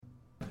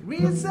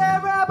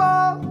Reset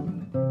Rebel.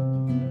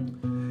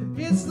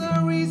 It's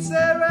the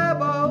Reset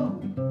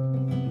Rebel.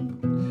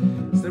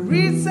 It's the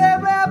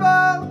Reset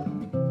Rebel.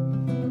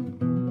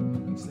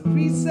 It's the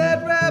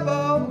Reset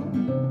Rebel.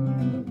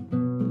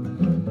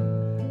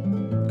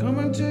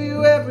 Coming to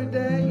you every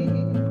day.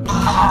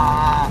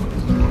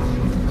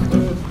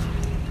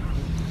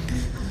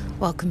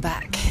 Welcome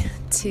back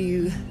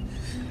to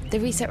the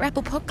Reset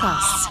Rebel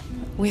podcast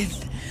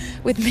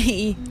with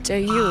me,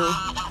 Jody.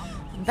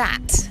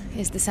 That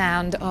is the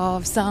sound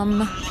of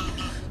some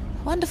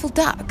wonderful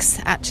ducks,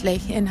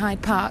 actually, in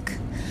Hyde Park.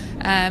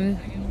 I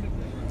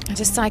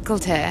just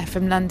cycled here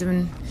from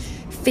London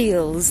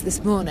Fields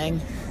this morning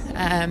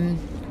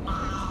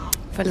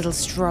for a little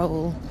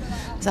stroll,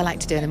 as I like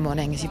to do in the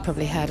morning, as you've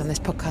probably heard on this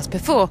podcast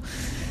before.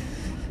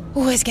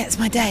 Always gets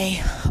my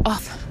day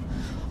off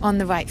on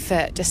the right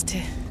foot, just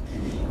to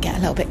get a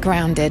little bit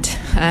grounded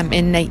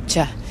in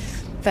nature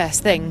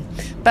first thing.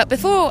 But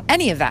before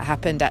any of that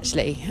happened,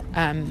 actually,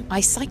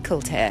 I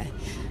cycled here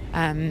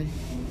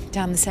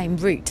down the same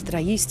route that I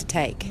used to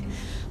take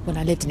when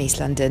I lived in East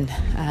London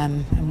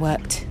and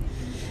worked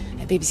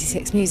at BBC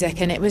Six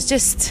Music, and it was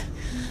just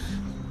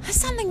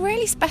something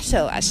really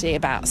special, actually,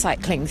 about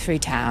cycling through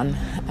town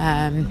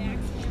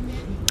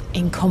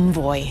in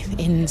convoy,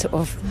 in sort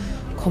of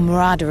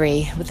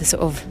camaraderie with the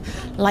sort of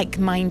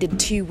like-minded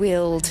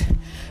two-wheeled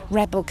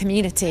rebel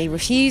community,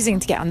 refusing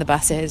to get on the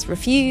buses,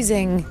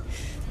 refusing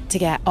to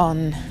get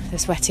on the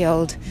sweaty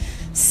old,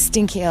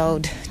 stinky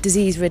old,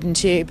 disease-ridden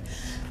tube,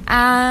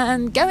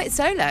 and go it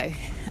solo.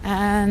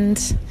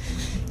 And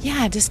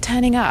yeah, just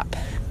turning up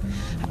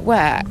at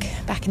work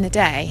back in the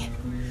day,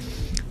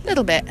 a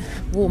little bit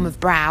warm of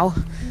brow,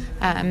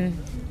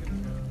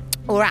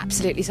 or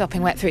absolutely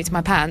sopping wet through to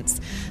my pants.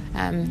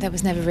 There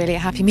was never really a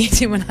happy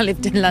medium when I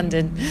lived in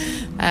London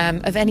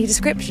of any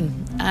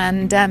description.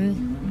 And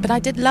but I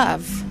did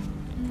love...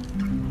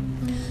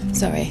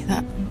 Sorry,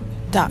 that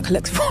duck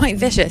looks quite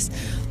vicious.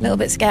 A little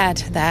bit scared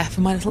there for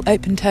my little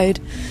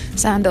open-toed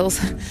sandals.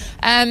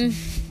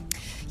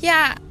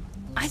 Yeah,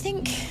 I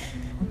think...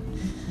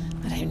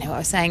 I don't know what I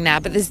was saying now,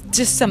 but there's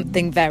just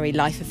something very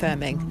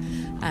life-affirming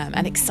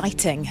and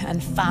exciting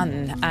and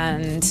fun,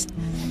 and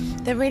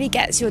that really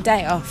gets your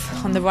day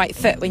off on the right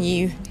foot when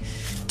you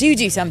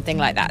do something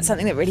like that,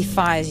 something that really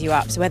fires you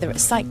up. So whether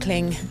it's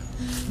cycling,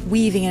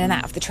 weaving in and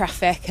out of the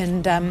traffic,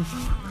 and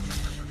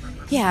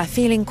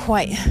feeling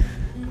quite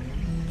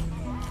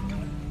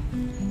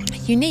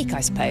unique, I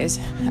suppose,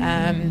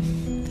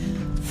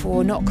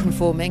 for not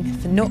conforming,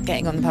 for not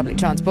getting on the public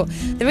transport.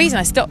 The reason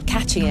I stopped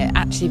catching it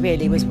actually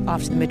really was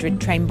after the Madrid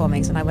train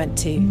bombings, and I went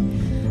to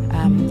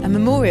a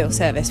memorial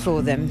service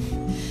for them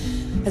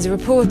as a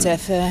reporter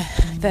for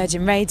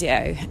Virgin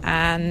Radio,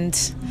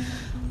 and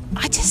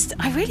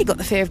I really got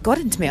the fear of God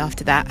into me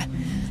after that,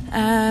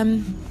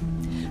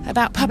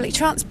 about public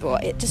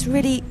transport. It just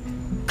really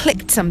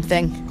clicked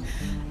something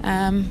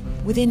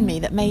within me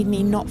that made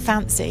me not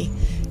fancy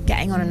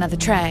getting on another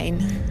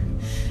train.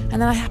 And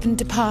then I happened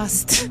to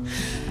pass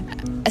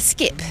a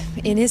skip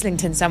in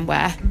Islington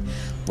somewhere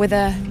with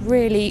a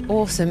really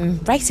awesome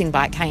racing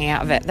bike hanging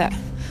out of it that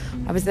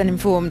I was then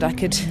informed I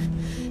could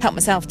help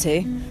myself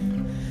to.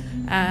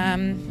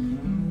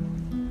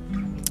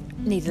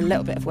 Needed a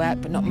little bit of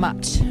work, but not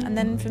much. And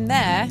then from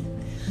there,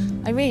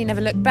 I really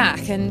never looked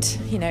back. And,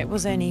 you know, it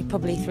was only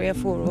probably 3 or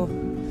 4 or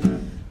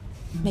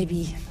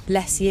maybe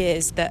less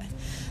years that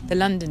the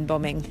London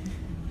bombing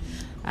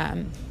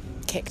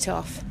kicked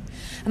off.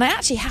 And I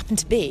actually happened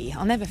to be,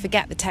 I'll never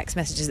forget the text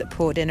messages that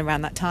poured in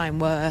around that time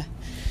were,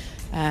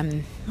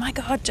 my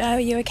God, Joe, are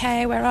you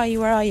okay? Where are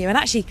you? And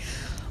actually,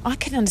 I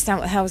couldn't understand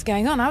what the hell was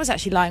going on. I was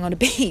actually lying on a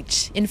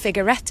beach in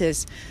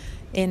Figuerettas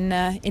in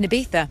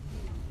Ibiza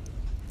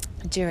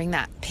during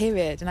that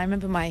period. And I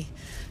remember my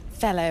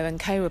fellow and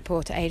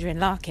co-reporter Adrian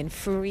Larkin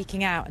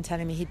freaking out and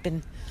telling me he'd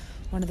been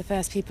one of the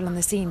first people on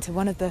the scene to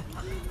one of the...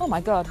 Oh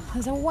my God,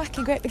 there's a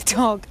wacky great big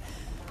dog,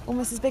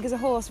 almost as big as a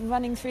horse,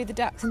 running through the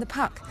ducks in the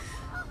puck,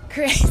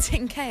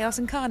 creating chaos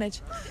and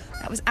carnage.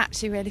 That was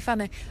actually really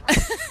funny.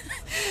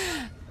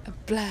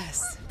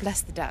 Bless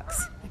the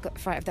ducks. I got the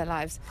fright of their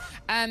lives.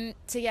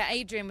 So yeah,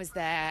 Adrian was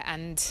there,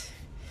 and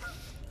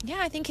yeah,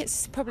 I think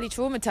it's probably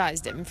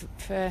traumatised him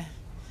for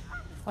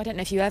I don't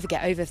know if you ever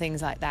get over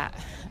things like that.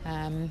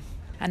 And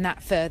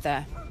that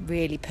further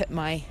really put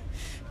my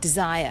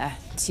desire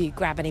to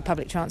grab any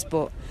public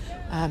transport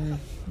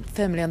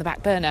firmly on the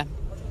back burner.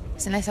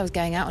 So unless I was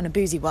going out on a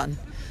boozy one,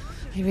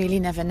 I really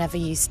never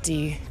used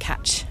to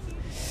catch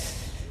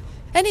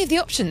any of the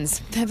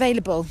options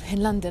available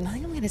in London. I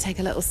think I'm going to take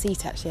a little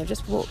seat, actually. I've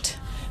just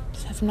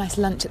had some nice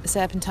lunch at the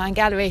Serpentine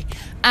Gallery.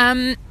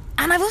 And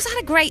I've also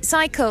had a great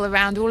cycle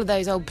around all of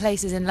those old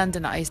places in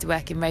London that I used to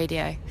work in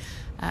radio.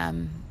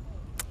 The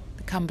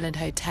Cumberland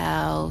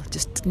Hotel,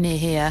 just near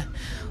here,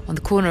 on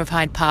the corner of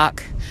Hyde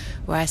Park,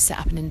 where I set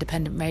up an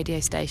independent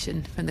radio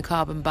station from the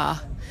Carbon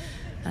Bar.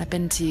 And I've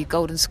been to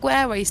Golden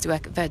Square, where I used to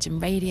work at Virgin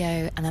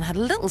Radio, and then I had a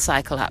little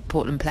cycle up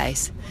Portland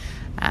Place,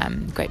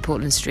 Great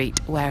Portland Street,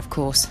 where, of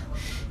course,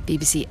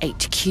 BBC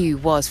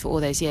HQ was for all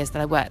those years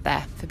that I worked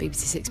there for BBC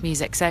Six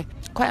Music. So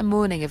quite a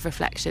morning of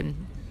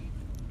reflection.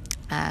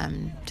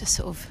 Just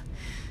sort of,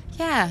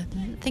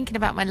 thinking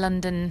about my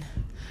London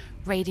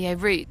radio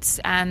roots,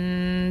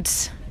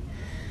 and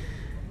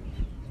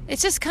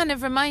it's just kind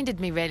of reminded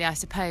me, really, I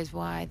suppose,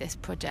 why this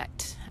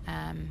project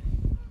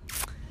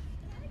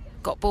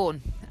got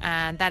born.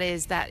 And that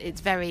is that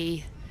it's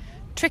very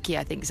tricky,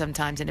 I think,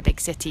 sometimes in a big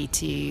city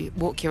to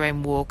walk your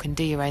own walk and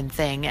do your own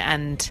thing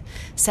and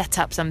set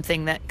up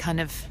something that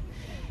kind of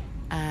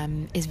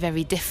is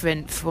very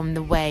different from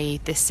the way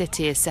this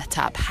city is set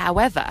up.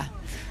 However,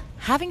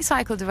 having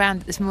cycled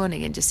around this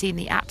morning and just seen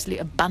the absolute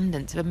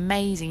abundance of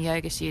amazing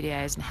yoga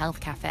studios and health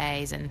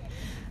cafes and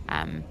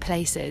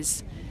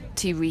places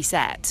to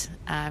reset,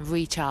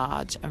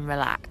 recharge and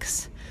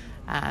relax,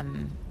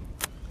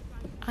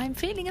 I'm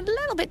feeling a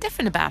little bit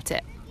different about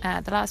it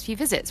the last few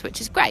visits, which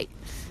is great,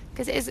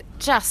 because it is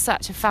just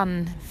such a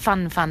fun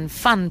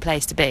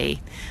place to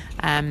be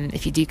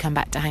if you do come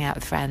back to hang out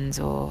with friends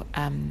or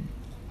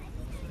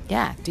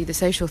do the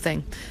social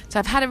thing. So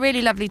I've had a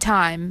really lovely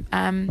time,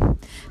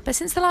 but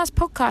since the last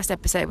podcast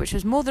episode, which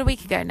was more than a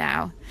week ago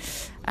now,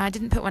 I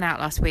didn't put one out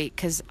last week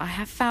because I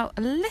have felt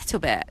a little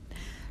bit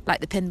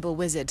like the pinball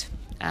wizard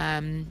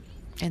in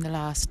the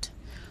last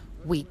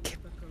week.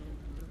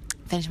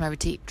 Finished my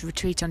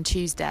retreat on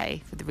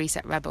Tuesday for the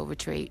Reset Rebel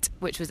retreat,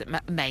 which was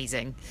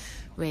amazing,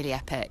 really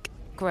epic,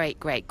 great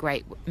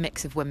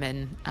mix of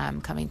women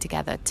coming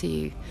together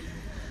to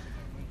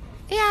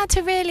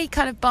really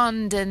kind of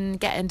bond and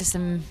get into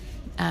some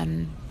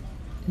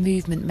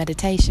movement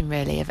meditation,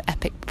 really, of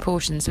epic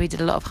proportions. So we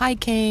did a lot of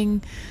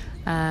hiking,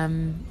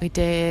 we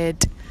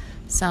did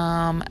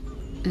some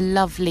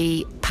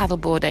lovely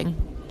paddleboarding,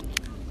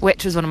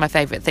 which was one of my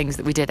favourite things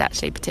that we did,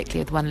 actually,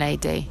 particularly with one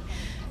lady.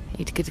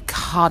 You could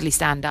hardly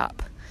stand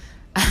up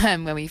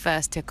when we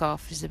first took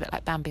off. It was a bit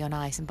like Bambi on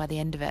ice, and by the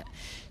end of it,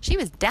 she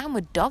was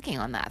downward dogging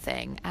on that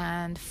thing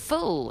and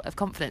full of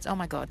confidence. Oh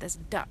my God, there's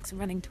ducks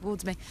running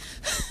towards me.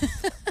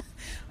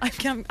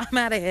 I'm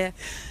out of here.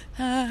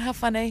 How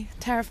funny.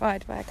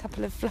 Terrified by a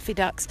couple of fluffy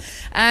ducks.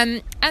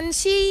 And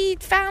she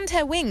found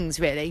her wings,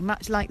 really,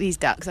 much like these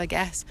ducks, I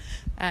guess.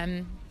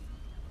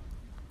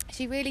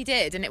 She really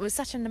did, and it was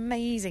such an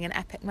amazing and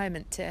epic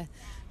moment to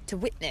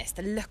witness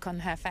the look on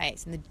her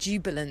face and the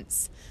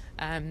jubilance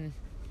from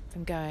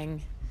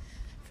going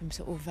from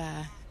sort of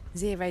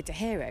zero to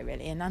hero,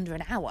 really, in under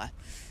an hour.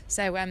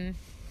 So I'm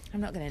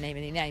not going to name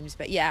any names,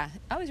 but I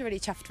was really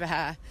chuffed for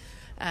her,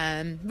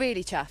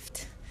 really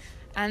chuffed.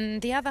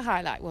 And the other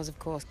highlight was, of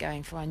course,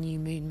 going for our new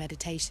moon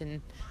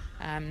meditation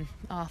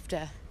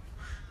after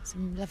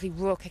some lovely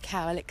raw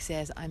cacao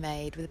elixirs that I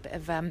made with a bit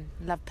of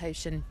love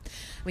potion.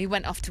 We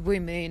went off to Woo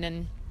Moon,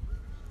 and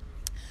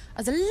I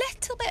was a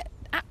little bit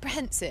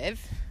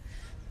apprehensive,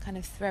 kind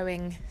of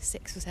throwing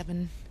 6 or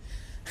 7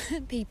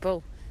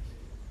 people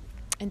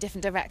in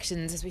different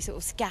directions as we sort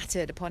of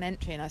scattered upon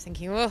entry, and I was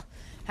thinking, oh,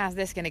 how's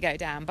this going to go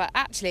down? But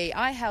actually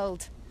I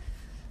held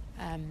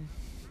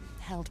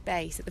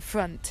base at the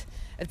front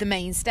of the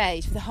main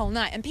stage for the whole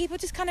night, and people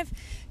just kind of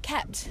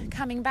kept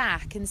coming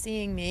back and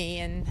seeing me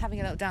and having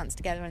a little dance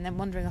together and then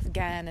wandering off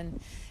again and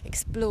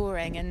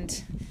exploring,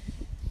 and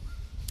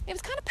it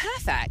was kind of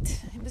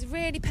perfect. It was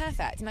really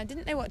perfect, and I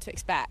didn't know what to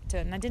expect,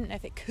 and I didn't know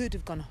if it could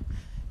have gone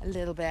a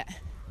little bit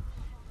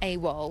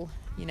AWOL,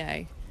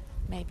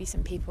 maybe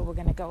some people were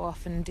going to go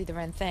off and do their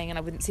own thing and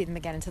I wouldn't see them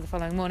again until the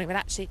following morning. But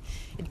actually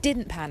it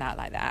didn't pan out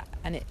like that,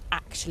 and it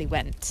actually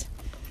went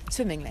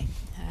swimmingly,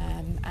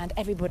 and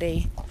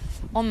everybody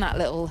on that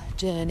little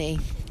journey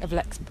of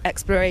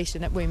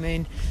exploration at Woo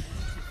Moon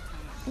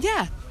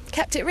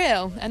kept it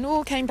real, and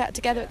all came back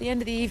together at the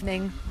end of the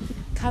evening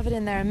covered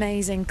in their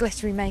amazing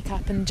glittery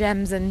makeup and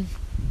gems and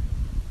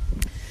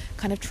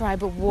kind of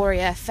tribal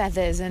warrior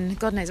feathers and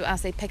God knows what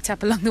else they picked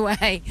up along the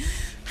way,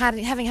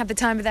 having had the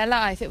time of their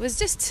life. It was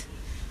just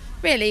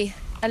really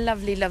a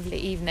lovely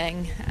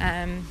evening,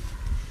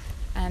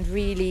 and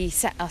really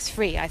set us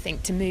free, I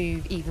think, to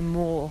move even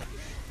more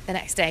the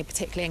next day,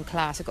 particularly in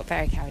class. I got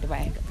very carried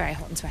away, got very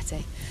hot and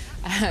sweaty,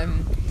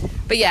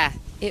 but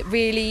it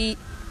really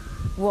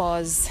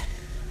was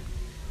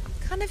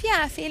kind of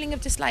a feeling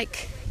of just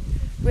like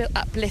real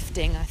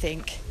uplifting, I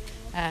think,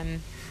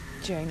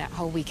 during that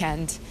whole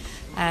weekend.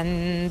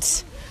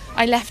 And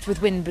I left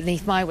with wind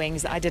beneath my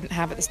wings that I didn't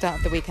have at the start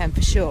of the weekend,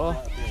 for sure.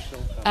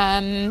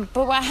 But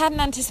what I hadn't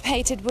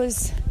anticipated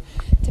was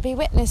to be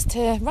witness to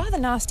a rather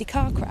nasty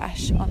car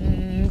crash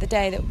on the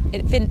day that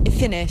it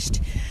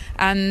finished,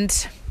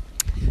 and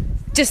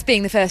just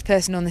being the first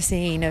person on the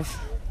scene of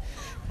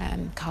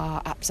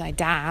car upside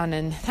down,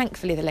 and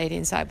thankfully the lady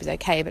inside was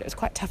okay, but it was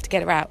quite tough to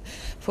get her out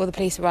before the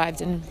police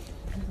arrived, and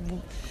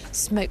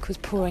smoke was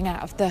pouring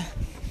out of the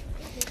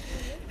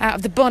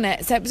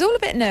bonnet, so it was all a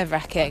bit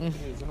nerve-wracking,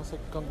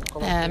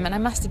 and I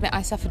must admit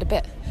I suffered a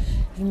bit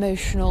of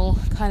emotional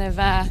kind of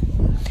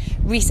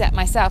reset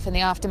myself in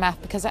the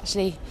aftermath, because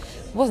actually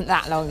it wasn't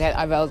that long ago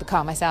I rolled the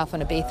car myself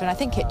on Ibiza, and I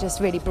think it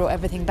just really brought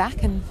everything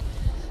back, and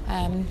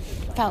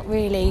felt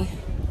really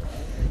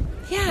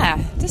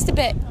just a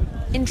bit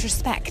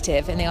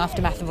introspective in the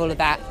aftermath of all of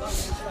that.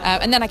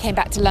 And then I came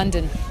back to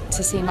London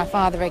to see my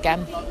father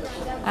again,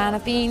 And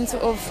I've been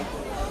sort of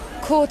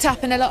caught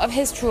up in a lot of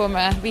his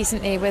trauma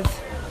recently with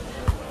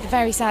the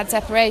very sad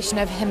separation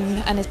of him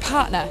and his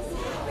partner,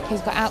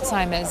 who's got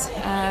Alzheimer's.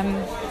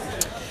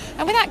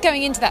 And without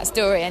going into that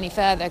story any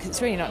further, because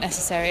it's really not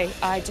necessary,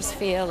 I just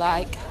feel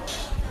like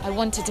I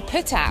wanted to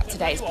put out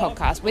today's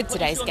podcast with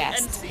today's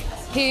guest,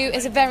 who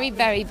is a very,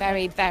 very,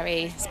 very,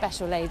 very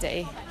special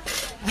lady.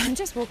 I'm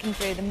just walking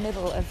through the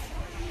middle of,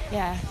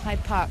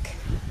 Hyde Park,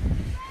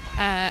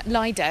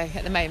 Lido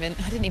at the moment.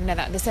 I didn't even know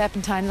that, the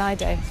Serpentine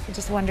Lido. I'm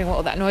just wondering what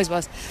all that noise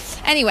was.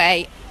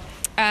 Anyway,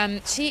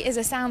 she is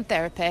a sound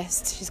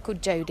therapist. She's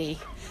called Jody,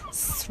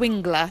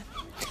 swingler.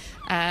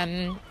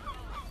 And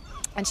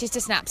she's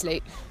just an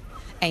absolute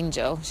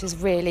angel. She's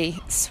really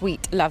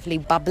sweet, lovely,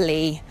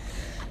 bubbly,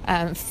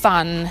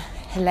 fun,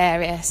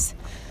 hilarious,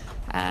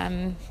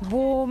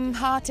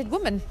 warm-hearted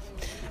woman.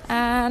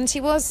 And she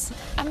was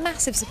a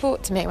massive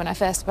support to me when I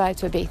first arrived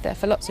to Ibiza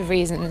for lots of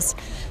reasons,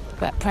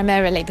 but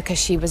primarily because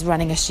she was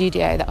running a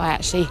studio that I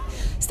actually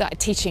started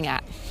teaching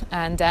at.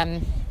 And I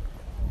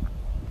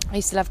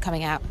used to love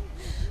coming out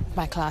of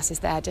my classes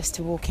there just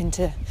to walk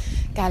into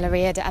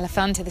Galleria de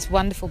Elefante, this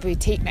wonderful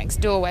boutique next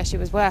door where she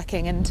was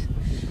working, and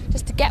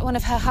just to get one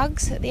of her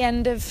hugs at the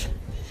end of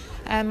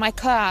my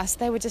class.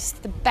 They were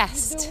just the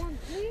best.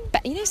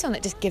 But you know, someone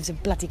that just gives a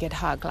bloody good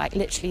hug, like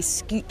literally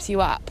scoops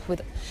you up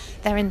with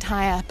their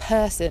entire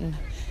person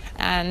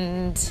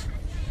and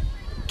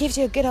gives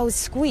you a good old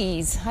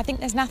squeeze. I think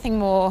there's nothing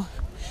more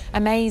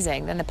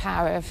amazing than the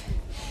power of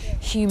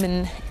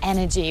human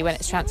energy when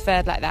it's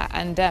transferred like that.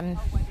 And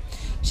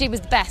she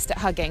was the best at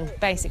hugging,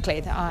 basically,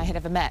 that I had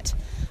ever met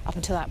up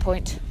until that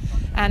point.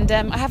 And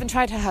I haven't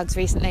tried her hugs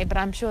recently, but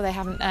I'm sure they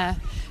haven't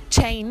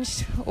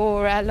changed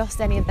or lost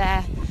any of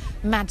their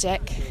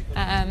magic.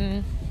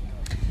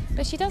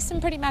 But she does some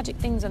pretty magic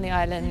things on the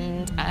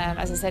island.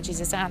 As I said,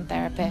 she's a sound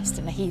therapist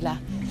and a healer.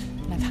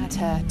 And I've had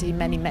her do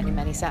many, many,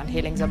 many sound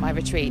healings on my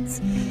retreats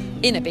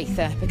in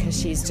Ibiza,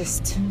 because she's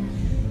just,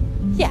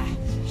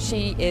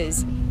 she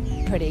is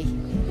pretty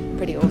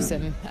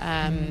awesome.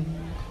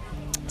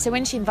 So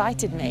when she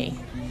invited me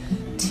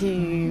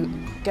to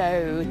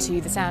go to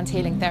the sound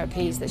healing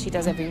therapies that she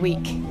does every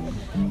week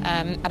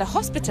at a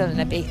hospital in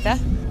Ibiza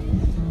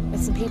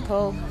with some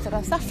people that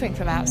are suffering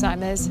from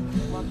Alzheimer's,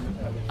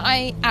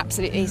 I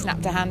absolutely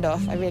snapped her hand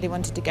off. I really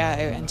wanted to go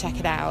and check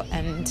it out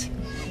and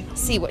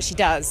see what she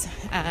does,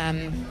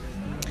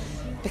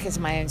 because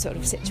of my own sort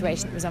of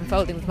situation that was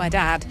unfolding with my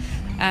dad.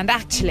 And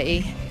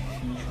actually,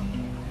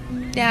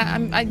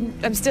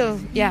 I'm still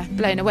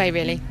blown away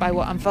really by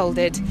what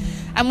unfolded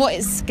and what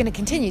is going to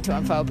continue to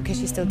unfold, because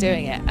she's still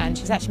doing it, and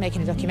she's actually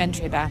making a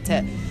documentary about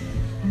it.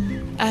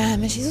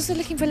 And she's also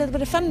looking for a little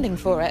bit of funding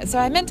for it. So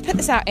I meant to put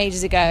this out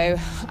ages ago.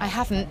 I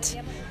haven't.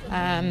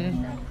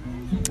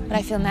 But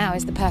I feel now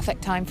is the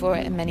perfect time for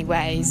it in many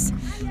ways.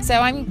 So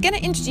I'm going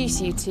to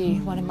introduce you to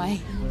one of my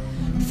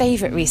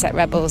favourite Reset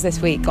Rebels this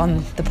week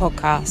on the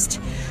podcast.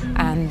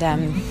 And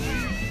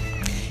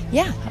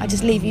I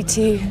just leave you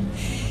to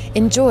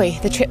enjoy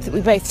the trip that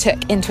we both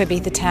took into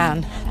Ibiza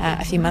town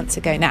a few months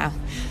ago now.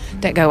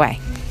 Don't go away.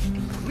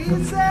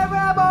 Reset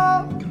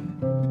Rebel.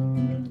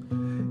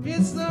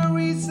 It's the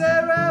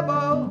Reset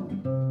Rebel.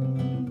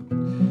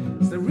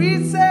 It's the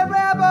Reset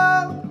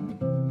Rebel.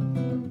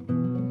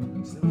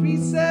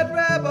 Reset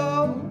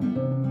Rebel,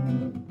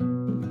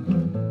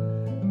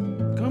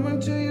 coming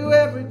to you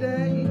every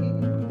day.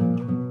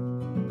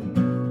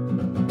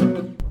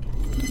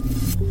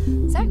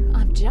 So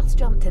I've just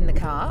jumped in the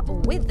car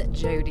with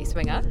Jody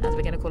Swinger, as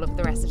we're going to call her for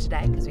the rest of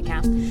today, because we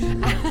can.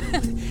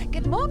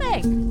 Good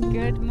morning.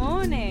 Good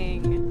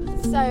morning.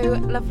 So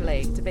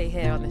lovely to be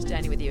here on this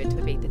journey with you into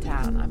Ibiza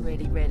town. I'm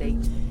really, really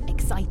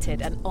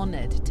excited and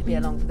honoured to be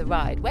along for the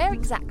ride. Where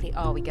exactly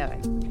are we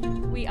going?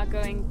 We are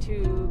going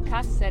to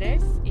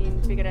Cáceres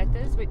in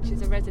Figueretes, which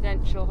is a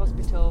residential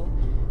hospital,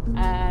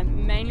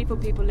 mainly for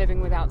people living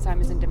with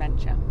Alzheimer's and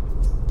dementia.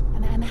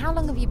 And how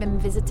long have you been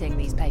visiting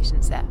these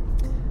patients there?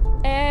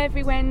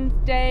 Every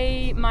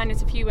Wednesday,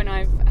 minus a few when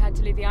I've had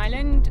to leave the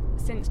island,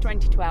 since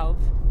 2012.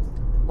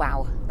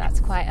 Wow, that's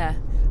quite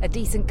a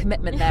decent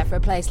commitment there for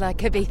a place like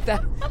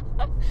Ibiza.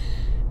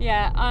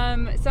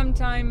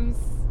 Sometimes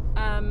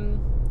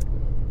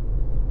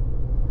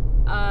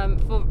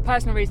for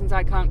personal reasons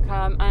I can't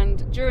come,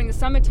 and during the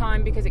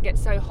summertime, because it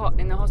gets so hot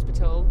in the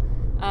hospital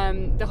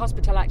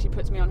actually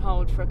puts me on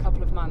hold for a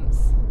couple of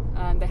months.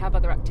 They have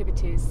other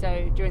activities,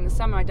 so during the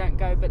summer I don't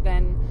go, but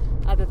then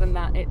other than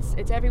that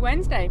it's every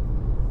Wednesday.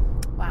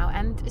 Wow.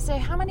 And so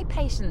how many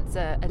patients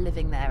are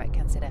living there at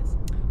Cáceres?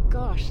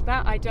 Gosh,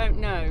 that I don't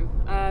know.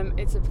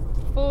 It's a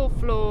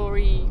four-floor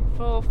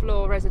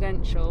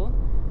residential.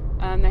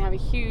 They have a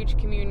huge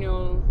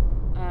communal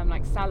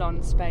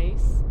salon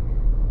space.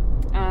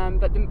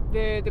 But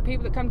the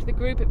people that come to the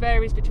group, it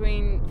varies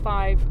between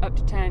 5 up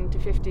to 10 to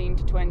 15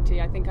 to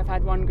 20. I think I've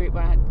had one group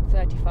where I had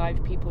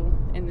 35 people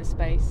in the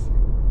space.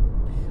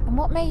 And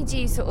what made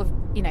you sort of,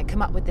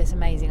 come up with this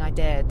amazing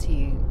idea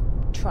to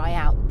try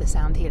out the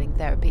sound healing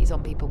therapies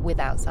on people with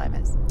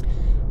Alzheimer's?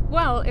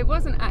 Well, it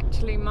wasn't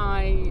actually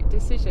my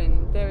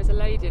decision. There is a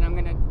lady, and I'm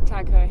going to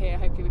tag her here,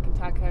 hopefully we can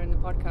tag her in the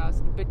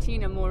podcast,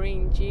 Bettina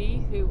Maureen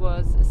G, who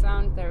was a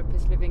sound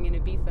therapist living in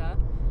Ibiza.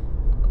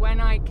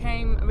 When I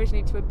came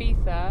originally to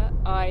Ibiza,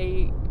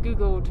 I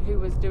Googled who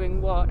was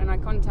doing what, and I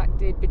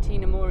contacted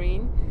Bettina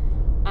Maureen,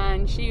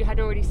 and she had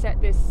already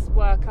set this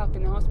work up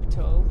in the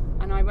hospital,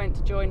 and I went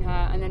to join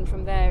her, and then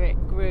from there it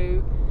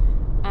grew.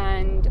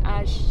 And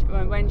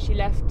when she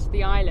left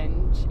the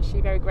island, she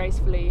very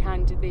gracefully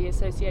handed the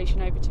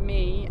association over to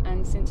me,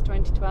 and since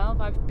 2012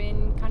 I've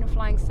been kind of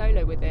flying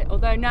solo with it,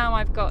 although now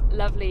I've got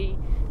lovely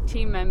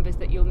team members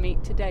that you'll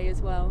meet today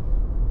as well.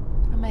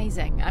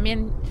 Amazing. I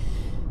mean,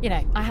 you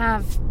know, I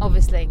have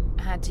obviously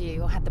had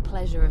the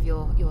pleasure of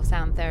your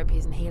sound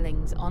therapies and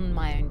healings on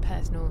my own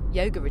personal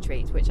yoga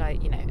retreats, which I,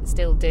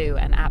 still do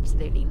and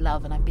absolutely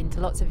love. And I've been to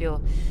lots of your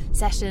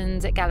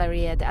sessions at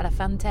Galleria de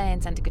Elefante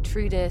and Santa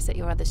Gertrudis, at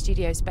your other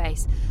studio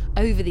space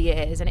over the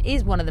years. And it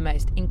is one of the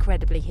most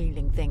incredibly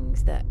healing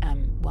things that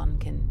one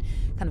can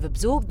kind of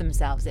absorb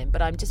themselves in.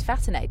 But I'm just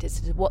fascinated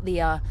as to what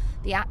the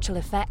actual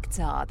effects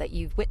are that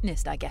you've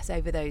witnessed, I guess,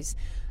 over those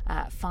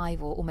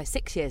 5 or almost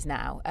 6 years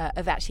now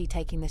of actually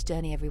taking this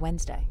journey every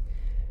Wednesday.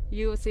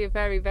 You will see a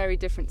very, very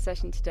different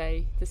session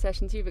today. The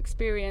sessions you've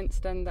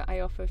experienced and that I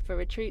offer for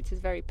retreats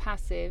is very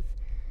passive,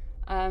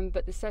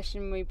 but the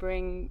session we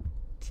bring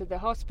to the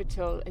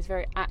hospital is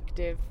very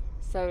active.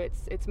 So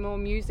it's more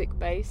music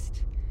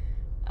based.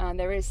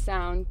 There is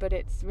sound, but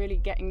it's really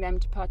getting them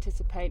to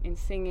participate in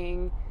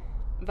singing,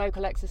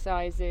 vocal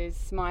exercises,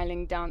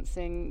 smiling,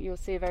 dancing. You'll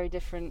see a very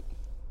different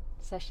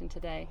session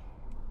today.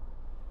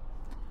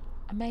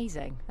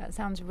 Amazing. That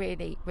sounds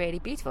really, really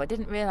beautiful. I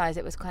didn't realise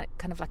it was kind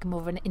of like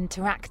more of an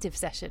interactive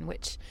session,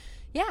 which,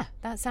 yeah,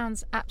 that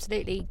sounds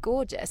absolutely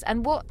gorgeous.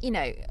 And what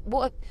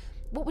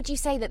would you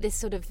say that this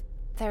sort of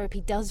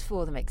therapy does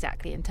for them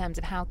exactly, in terms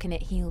of how can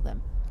it heal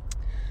them?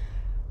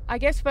 I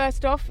guess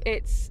first off,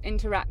 it's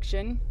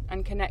interaction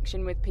and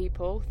connection with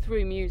people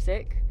through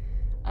music.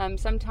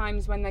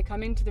 Sometimes when they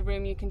come into the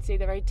room, you can see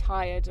they're very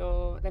tired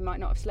or they might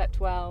not have slept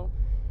well.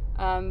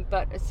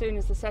 But as soon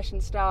as the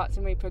session starts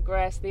and we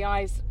progress, the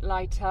eyes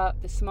light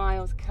up, the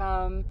smiles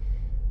come.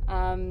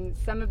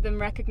 Some of them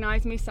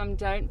recognise me, some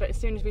don't, but as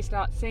soon as we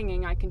start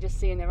singing, I can just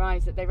see in their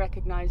eyes that they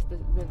recognise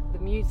the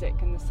music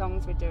and the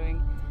songs we're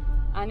doing.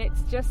 And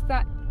it's just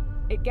that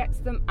it gets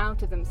them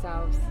out of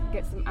themselves,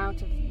 gets them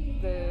out of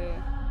the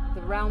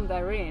realm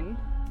they're in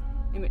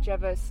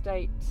whichever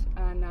state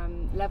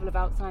and level of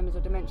Alzheimer's or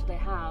dementia they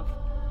have.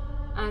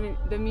 And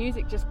the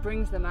music just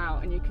brings them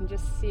out, and you can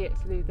just see it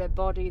through their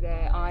body,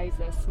 their eyes,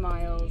 their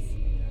smiles,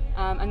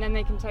 and then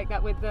they can take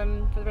that with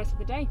them for the rest of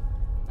the day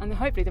and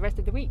hopefully the rest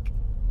of the week.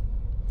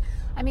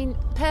 I mean,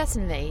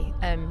 personally,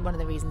 one of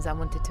the reasons I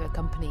wanted to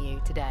accompany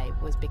you today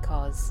was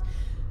because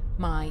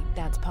my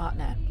dad's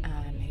partner,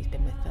 who's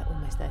been with for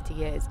almost 30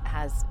 years,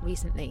 has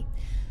recently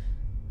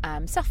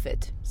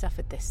suffered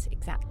this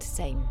exact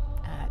same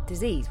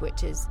disease,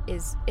 which is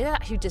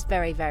actually just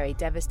very, very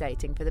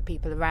devastating for the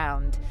people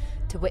around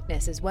to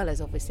witness, as well as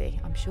obviously,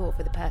 I'm sure,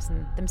 for the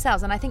person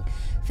themselves. And I think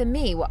for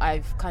me, what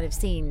I've kind of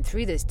seen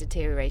through this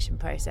deterioration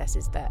process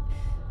is that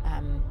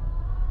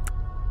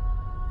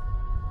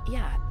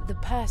the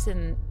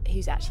person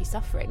who's actually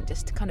suffering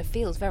just kind of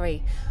feels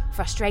very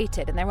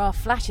frustrated, and there are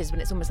flashes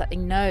when it's almost like they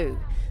know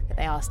that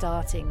they are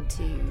starting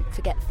to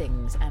forget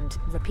things and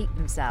repeat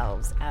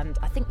themselves. And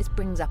I think this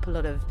brings up a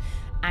lot of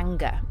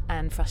anger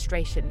and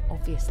frustration,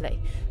 obviously,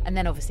 and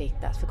then obviously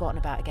that's forgotten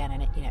about again,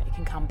 and it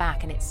can come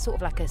back, and it's sort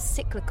of like a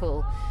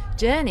cyclical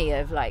journey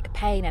of like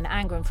pain and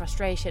anger and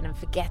frustration and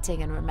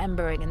forgetting and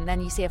remembering, and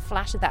then you see a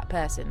flash of that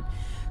person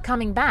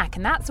coming back,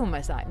 and that's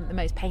almost like the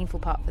most painful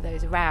part for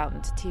those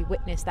around, to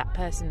witness that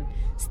person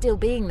still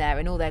being there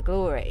in all their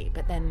glory,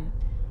 but then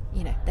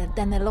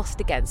then they're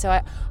lost again.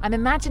 So I'm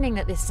imagining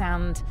that this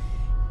sound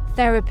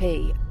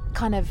therapy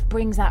kind of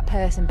brings that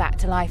person back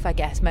to life, I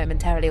guess,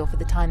 momentarily, or for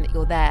the time that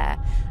you're there,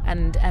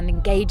 and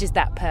engages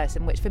that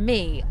person, which for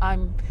me,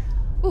 I'm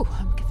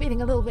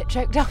feeling a little bit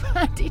choked up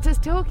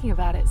just talking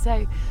about it.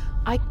 So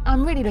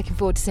I'm really looking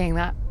forward to seeing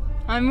that.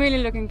 I'm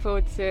really looking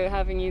forward to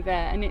having you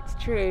there, and it's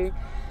true.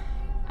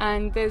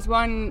 And there's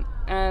one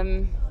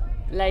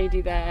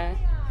lady there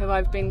who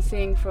I've been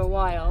seeing for a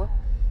while,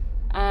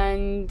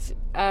 and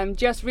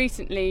just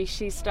recently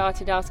she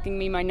started asking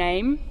me my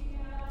name.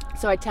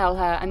 So I tell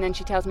her, and then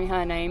she tells me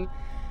her name,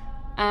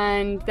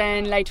 and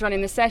then later on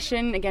in the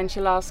session, again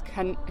she'll ask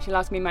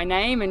me my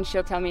name, and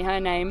she'll tell me her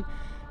name,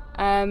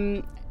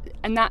 and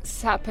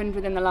that's happened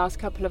within the last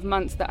couple of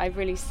months that I've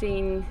really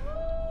seen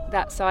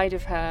that side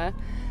of her.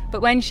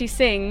 But when she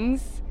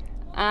sings,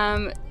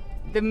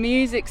 the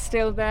music's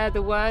still there,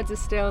 the words are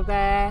still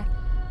there,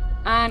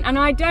 and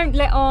I don't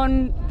let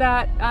on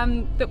that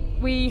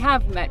we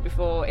have met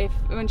before.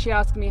 When she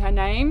asks me her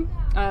name.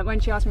 When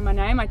she asks me my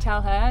name, I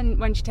tell her, and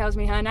when she tells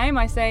me her name,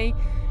 I say,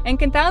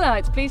 "Encantada,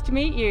 it's pleased to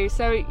meet you."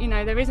 So,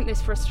 there isn't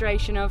this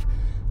frustration of,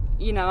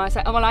 I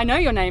say, "Oh, well, I know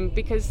your name,"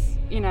 because,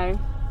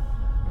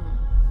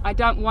 I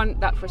don't want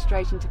that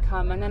frustration to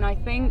come. And then I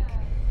think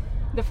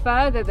the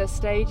further the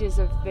stages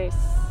of this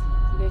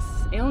this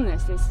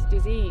illness, this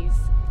disease.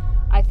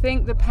 I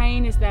think the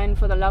pain is then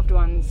for the loved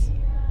ones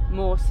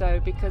more so,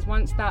 because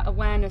once that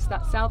awareness,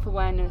 that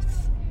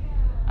self-awareness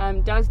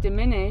does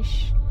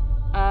diminish,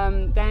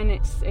 then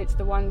it's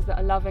the ones that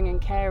are loving and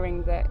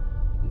caring that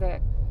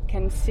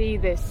can see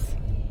this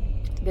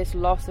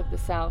loss of the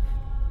self.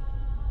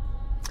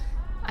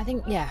 I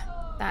think,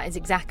 that is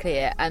exactly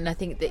it. And I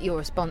think that your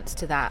response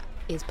to that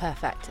is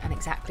perfect and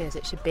exactly as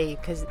it should be,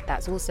 because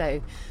that's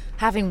also,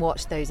 having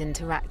watched those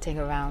interacting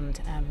around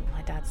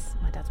my dad's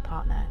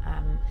partner,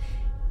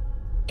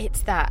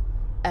 it's that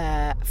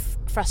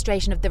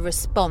frustration of the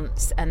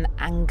response and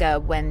anger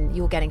when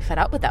you're getting fed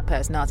up with that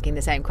person asking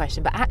the same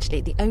question. But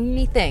actually the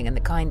only thing, and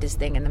the kindest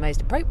thing and the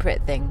most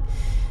appropriate thing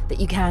that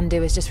you can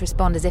do, is just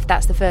respond as if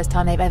that's the first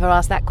time they've ever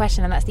asked that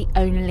question, and that's the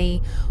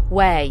only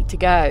way to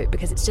go,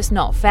 because it's just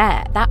not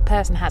fair. That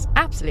person has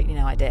absolutely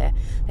no idea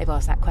they've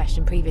asked that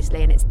question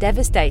previously, and it's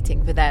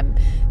devastating for them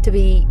to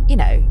be,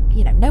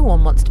 no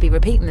one wants to be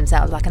repeating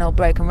themselves like an old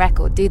broken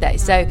record, do they?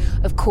 So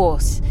of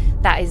course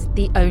that is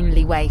the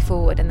only way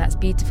forward, and that's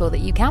beautiful that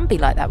you can be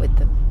like that with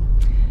them.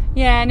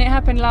 Yeah, and it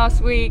happened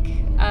last week,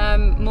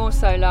 more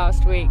so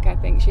last week. I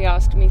think she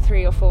asked me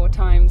 3 or 4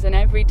 times, and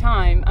every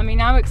time,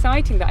 how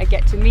exciting that I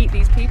get to meet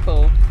these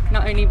people,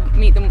 not only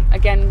meet them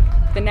again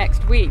the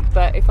next week,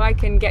 but if I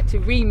can get to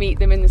re-meet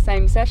them in the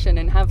same session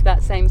and have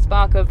that same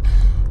spark of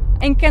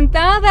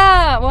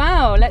encantada,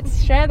 wow,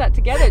 let's share that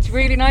together, it's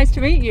really nice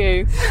to meet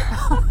you.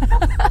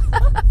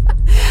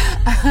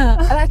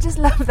 And I just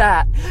love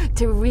that,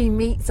 to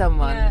re-meet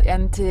someone,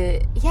 and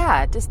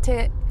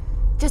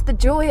just the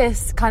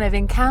joyous kind of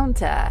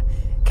encounter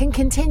can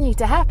continue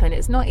to happen.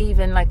 It's not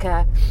even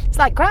it's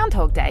like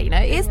Groundhog Day,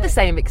 it is the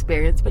same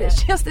experience, but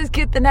it's just as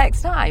good the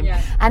next time.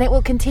 And it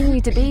will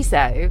continue to be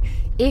so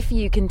if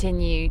you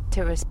continue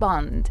to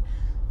respond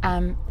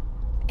in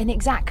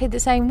exactly the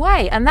same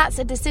way. And that's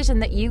a decision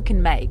that you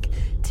can make,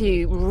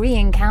 to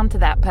re-encounter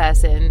that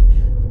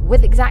person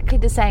with exactly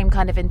the same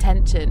kind of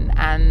intention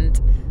and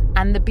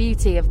the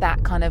beauty of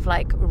that kind of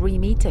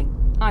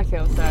re-meeting. I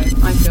feel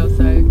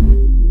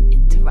so.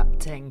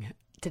 Interrupting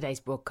today's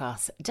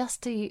broadcast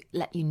just to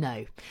let you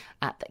know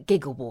that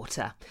Giggle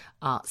Water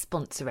are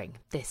sponsoring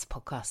this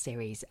podcast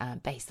series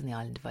based on the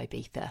island of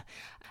Ibiza.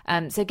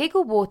 So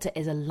Giggle Water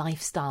is a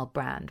lifestyle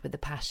brand with a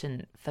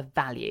passion for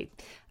value,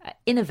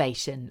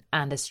 innovation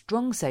and a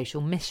strong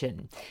social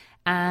mission.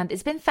 And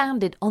it's been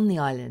founded on the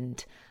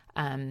island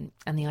and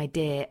the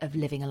idea of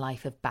living a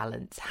life of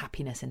balance,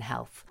 happiness and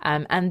health.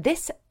 And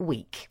this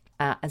week,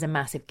 as a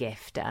massive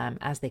gift,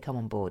 as they come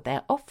on board,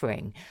 they're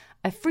offering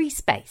a free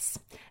space,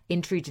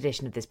 in true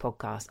tradition of this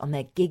podcast, on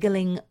their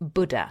Giggling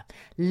Buddha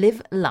Live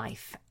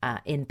Life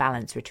in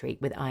Balance retreat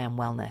with I Am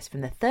Wellness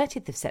from the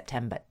 30th of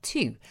September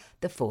to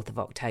the 4th of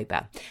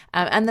October.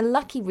 And the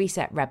lucky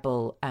Reset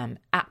Rebel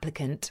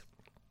applicant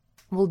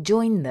will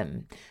join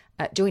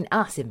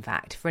us, in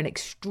fact, for an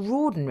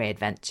extraordinary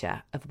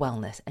adventure of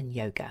wellness and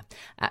yoga,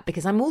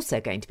 because I'm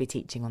also going to be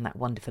teaching on that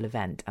wonderful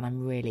event, and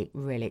I'm really,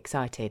 really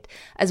excited,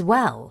 as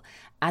well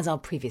as our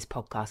previous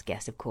podcast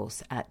guest, of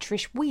course,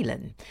 Trish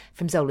Whelan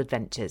from Soul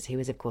Adventures, who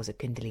is, of course, a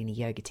Kundalini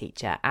yoga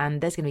teacher.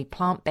 And there's going to be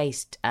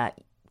plant-based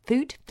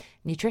food,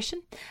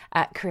 nutrition,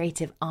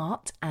 creative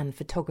art and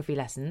photography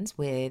lessons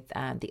with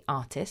the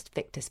artist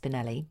Victor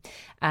Spinelli,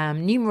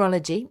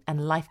 numerology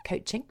and life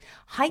coaching,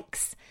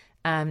 hikes,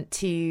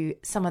 to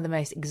some of the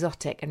most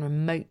exotic and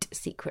remote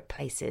secret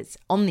places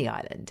on the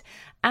island,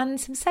 and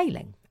some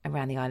sailing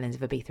around the islands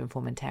of Ibiza and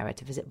Formentera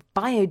to visit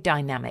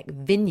biodynamic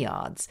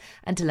vineyards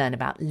and to learn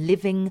about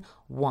living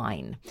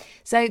wine.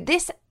 So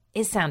this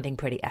is sounding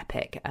pretty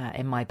epic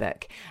in my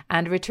book,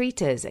 and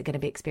retreaters are going to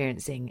be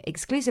experiencing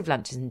exclusive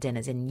lunches and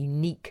dinners in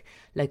unique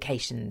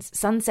locations,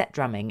 sunset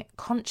drumming,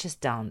 conscious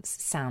dance,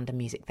 sound and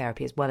music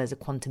therapy, as well as a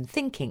quantum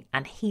thinking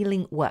and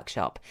healing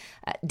workshop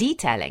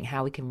detailing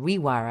how we can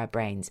rewire our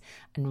brains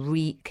and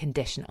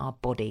recondition our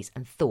bodies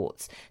and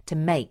thoughts to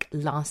make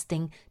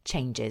lasting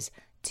changes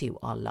to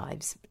our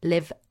lives.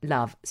 Live,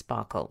 love,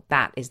 sparkle.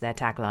 That is their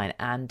tagline.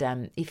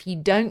 And if you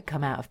don't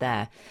come out of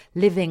there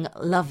living,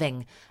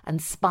 loving and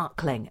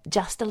sparkling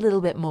just a little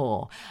bit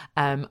more,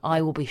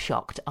 I will be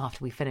shocked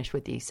after we finish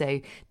with you.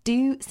 So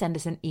do send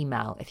us an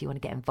email if you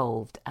want to get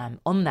involved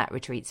on that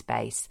retreat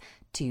space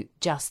to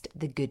Just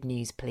the Good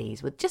News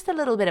Please, with just a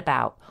little bit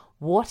about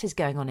what is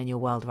going on in your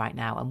world right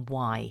now and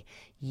why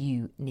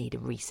you need a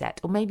reset.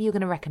 Or maybe you're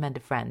going to recommend a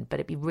friend, but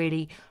it'd be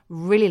really,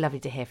 really lovely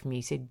to hear from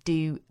you. So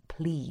do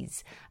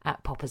please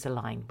pop us a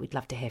line. We'd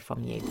love to hear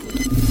from you.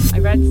 I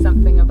read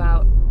something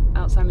about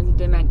Alzheimer's and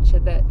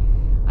dementia that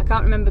I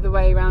can't remember the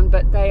way around,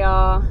 but they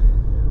are,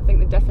 I think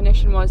the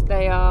definition was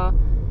they are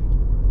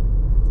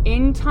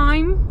in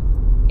time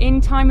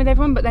with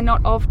everyone, but they're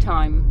not of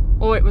time.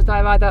 Or it was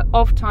they're either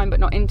of time but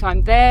not in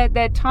time.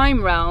 Their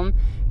time realm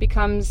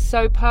becomes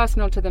so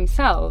personal to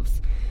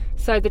themselves.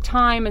 So the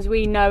time as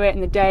we know it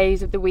and the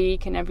days of the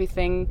week and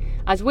everything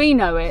as we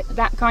know it,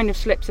 that kind of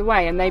slips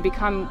away and they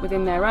become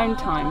within their own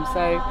time.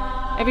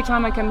 So every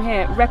time I come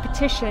here,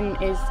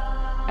 repetition is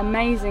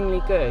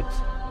amazingly good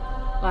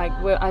Like,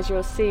 as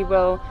you'll see,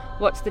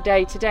 what's the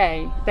day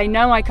today? They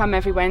know I come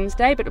every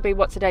Wednesday, but it'll be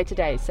what's the day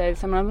today? So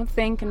someone will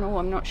think, and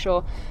I'm not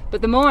sure.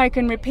 But the more I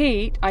can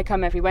repeat, I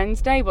come every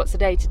Wednesday, what's the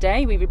day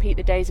today? We repeat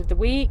the days of the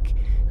week,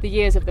 the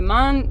years of the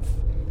month.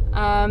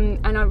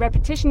 And our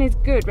repetition is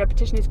good.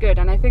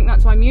 And I think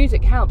that's why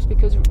music helps,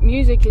 because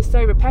music is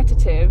so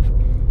repetitive.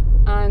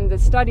 And the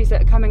studies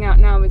that are coming out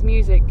now with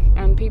music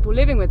and people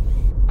living with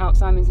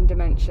Alzheimer's and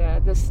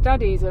dementia, the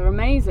studies are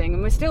amazing,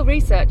 and we're still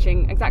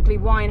researching exactly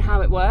why and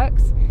how it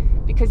works,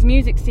 because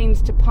music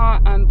seems to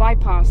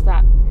bypass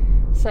that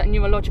certain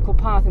neurological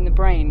path in the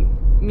brain.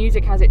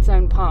 Music has its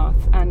own path,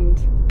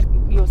 and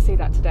you'll see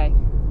that today.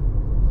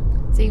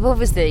 So you've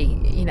obviously,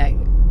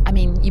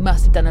 you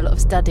must have done a lot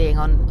of studying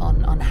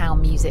on how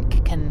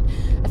music can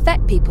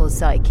affect people's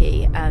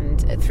psyche,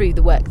 and through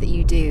the work that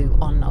you do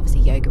on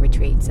obviously yoga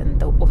retreats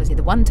and obviously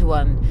the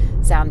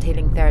one-to-one sound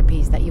healing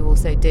therapies that you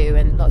also do,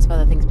 and lots of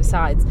other things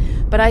besides.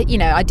 But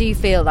I do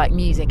feel like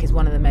music is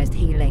one of the most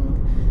healing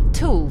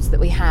tools that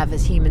we have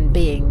as human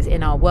beings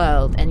in our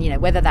world,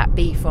 and whether that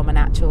be from an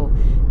actual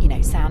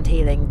sound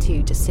healing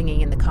to just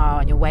singing in the car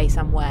on your way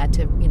somewhere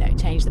to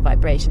change the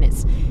vibration, it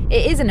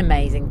is an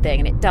amazing thing,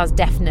 and it does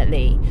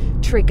definitely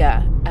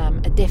trigger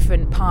a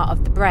different part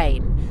of the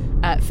brain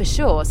for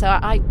sure. So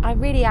I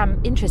really am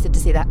interested to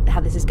see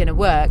how this is going to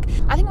work.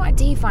 I think what I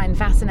do find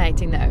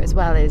fascinating though as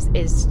well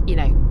is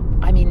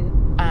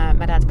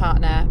my dad's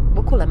partner,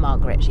 we'll call her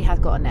Margaret, she has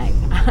got a name.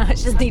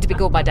 She doesn't need to be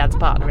called my dad's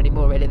partner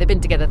anymore, really. They've been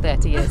together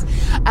 30 years.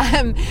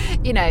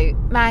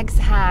 Mags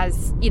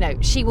has,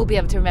 she will be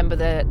able to remember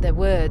the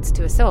words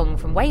to a song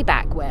from way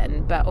back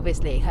when, but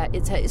obviously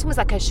it's almost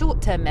like her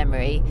short-term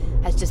memory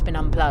has just been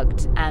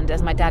unplugged. And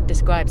as my dad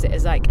describes it,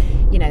 as like,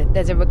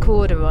 there's a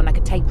recorder on, like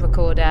a tape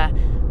recorder,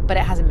 but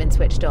it hasn't been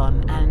switched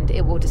on, and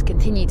it will just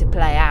continue to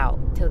play out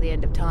till the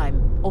end of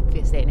time,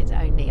 obviously, and it's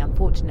only,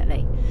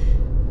 unfortunately,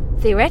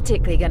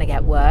 theoretically going to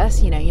get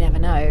worse, you never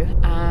know.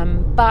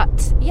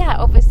 But yeah,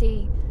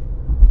 obviously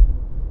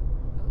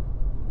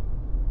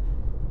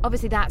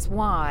that's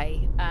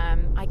why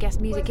I guess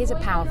music is a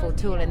powerful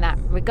tool in that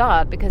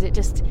regard, because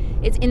it's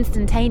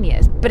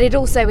instantaneous, but it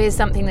also is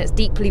something that's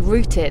deeply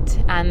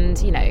rooted, and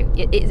you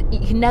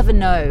can never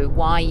know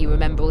why you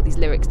remember all these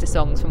lyrics to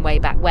songs from way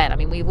back when. I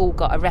mean, we've all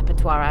got a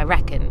repertoire, I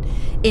reckon,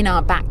 in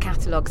our back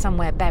catalogue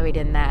somewhere buried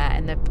in there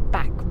in the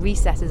back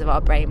recesses of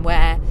our brain,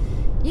 where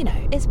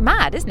it's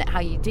mad, isn't it, how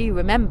you do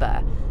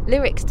remember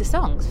lyrics to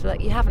songs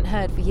like you haven't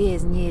heard for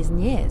years and years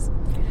and years.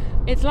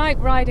 It's like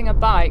riding a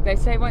bike. They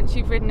say once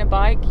you've ridden a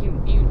bike,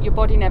 your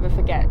body never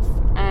forgets.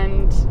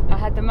 And I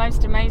had the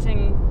most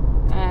amazing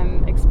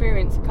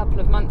experience a couple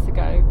of months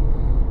ago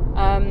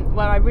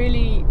where I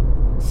really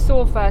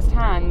saw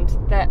firsthand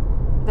that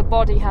the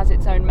body has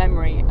its own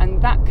memory, and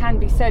that can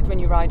be said when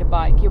you ride a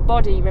bike. Your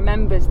body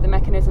remembers the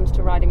mechanisms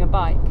to riding a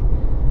bike.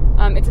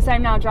 It's the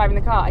same now driving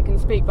the car. I can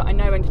speak, but I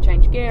know when to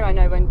change gear, I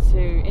know when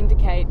to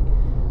indicate.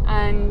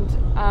 And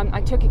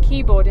I took a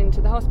keyboard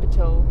into the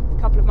hospital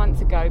a couple of months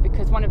ago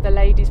because one of the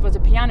ladies was a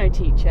piano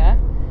teacher,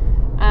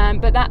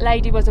 but that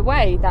lady was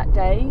away that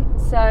day,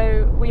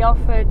 so we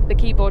offered the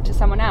keyboard to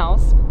someone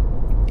else,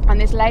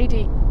 and this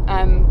lady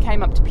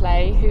came up to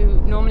play,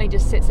 who normally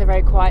just sits there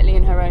very quietly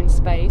in her own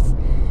space.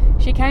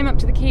 She came up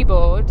to the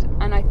keyboard,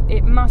 and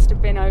it must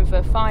have been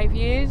over 5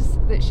 years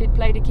that she'd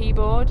played a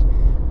keyboard,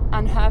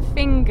 and her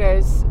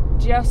fingers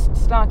just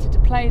started to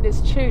play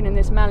this tune and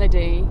this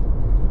melody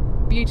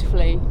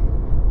beautifully.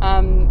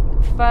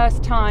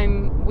 First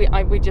time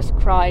we just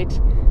cried,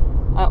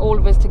 all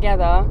of us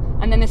together,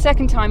 and then the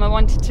second time I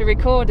wanted to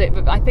record it,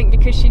 but I think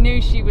because she knew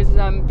she was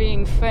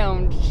being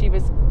filmed, she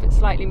was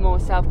slightly more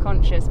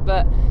self-conscious.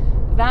 But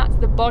that's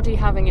the body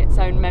having its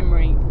own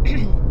memory.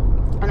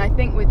 And I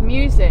think with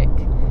music,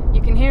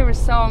 you can hear a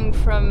song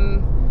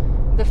from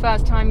the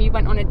first time you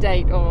went on a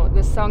date, or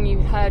the song you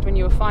heard when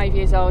you were 5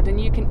 years old, and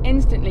you can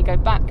instantly go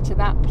back to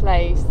that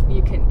place.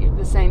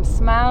 The same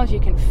smells, you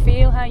can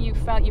feel how you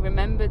felt, you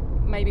remember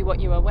maybe what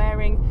you were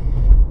wearing,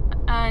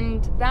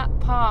 and that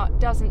part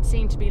doesn't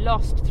seem to be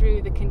lost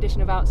through the condition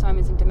of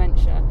Alzheimer's and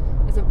dementia.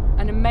 There's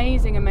an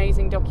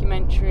amazing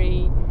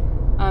documentary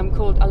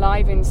called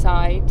Alive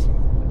Inside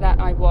that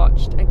I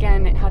watched.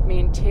 Again, it had me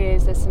in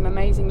tears. There's some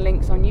amazing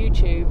links on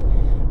YouTube,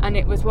 and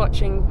it was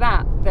watching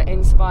that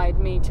inspired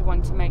me to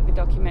want to make the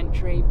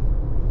documentary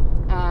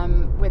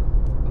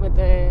with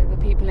the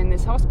people in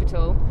this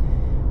hospital,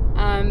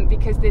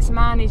 because this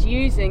man is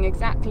using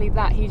exactly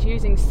that. He's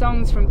using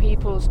songs from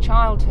people's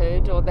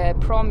childhood or their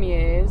prom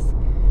years,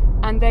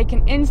 and they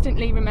can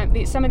instantly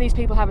remember. Some of these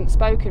people haven't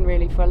spoken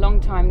really for a long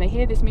time. They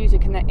hear this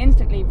music and they're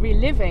instantly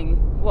reliving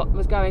what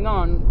was going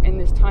on in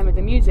this time of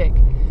the music.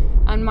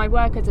 And my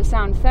work as a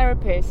sound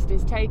therapist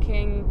is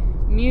taking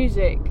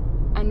music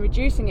and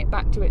reducing it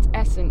back to its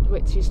essence,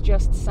 which is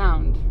just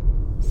sound.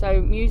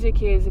 So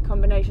music is a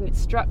combination, it's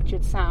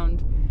structured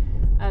sound.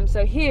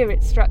 So here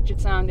it's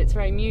structured sound, it's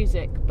very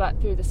music, but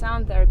through the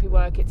sound therapy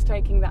work, it's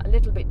taking that a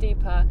little bit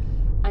deeper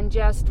and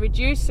just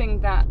reducing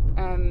that,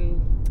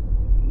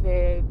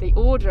 the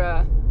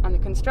order and the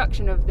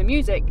construction of the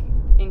music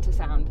into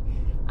sound.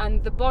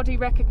 And the body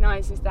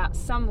recognises that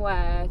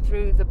somewhere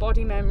through the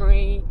body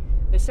memory,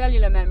 the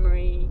cellular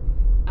memory,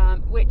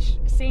 which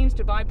seems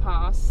to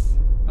bypass,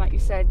 like you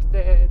said,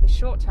 the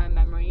short-term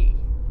memory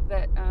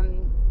that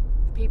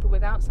people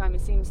with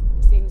Alzheimer's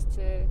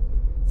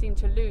seem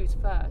to lose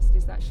first,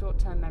 is that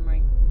short-term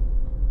memory.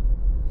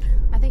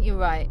 I think you're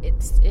right.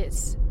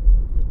 It's.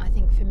 I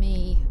think for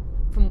me,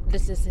 from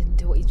just listening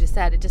to what you just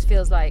said, it just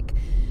feels like,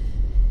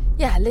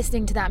 yeah,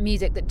 listening to that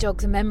music that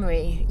jogs a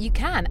memory. You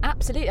can,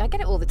 absolutely. I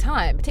get it all the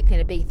time,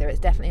 particularly in Ibiza. It's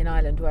definitely an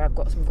island where I've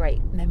got some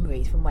great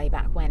memories from way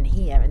back when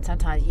here. And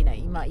sometimes, you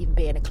might even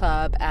be in a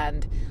club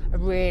and a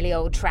really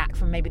old track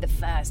from maybe the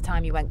first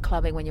time you went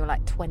clubbing when you were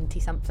like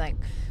 20-something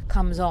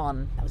comes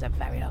on. That was a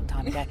very long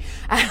time ago.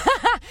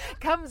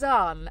 Comes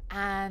on,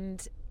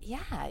 and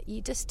yeah,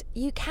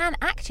 you can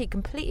actually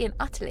completely and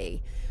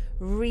utterly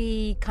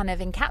kind of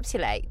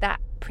encapsulate that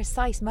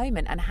precise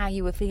moment and how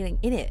you were feeling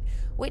in it,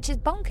 which is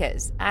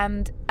bonkers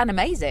and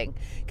amazing,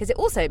 because it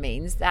also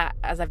means that,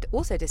 as I've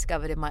also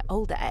discovered in my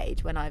older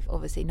age, when I've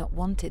obviously not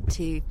wanted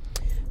to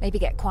maybe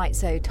get quite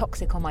so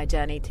toxic on my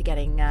journey to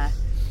getting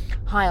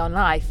high on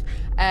life,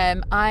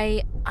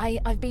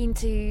 I've been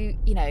to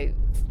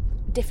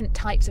different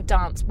types of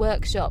dance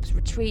workshops,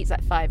 retreats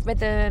like 5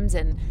 Rhythms,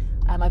 and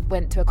I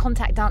went to a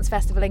contact dance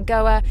festival in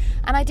Goa,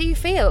 and I do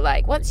feel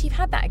like once you've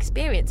had that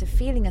experience of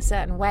feeling a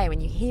certain way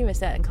when you hear a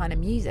certain kind of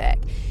music,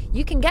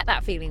 you can get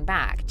that feeling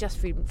back just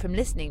from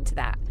listening to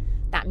that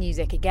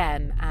music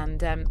again.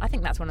 And I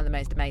think that's one of the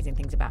most amazing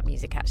things about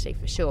music, actually,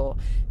 for sure.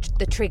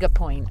 The trigger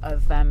point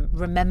of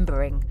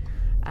remembering,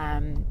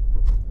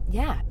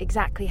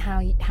 exactly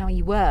how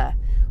you were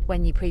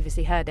when you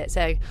previously heard it.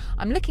 So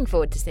I'm looking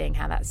forward to seeing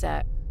how that's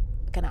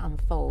going to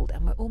unfold,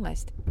 and we're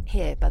almost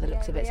here by the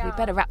looks of it, so we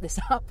better wrap this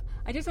up.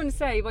 I just want to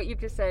say what you've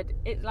just said.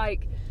 It's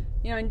like,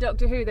 in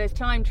Doctor Who there's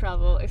time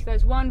travel. If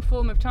there's one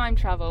form of time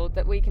travel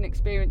that we can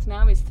experience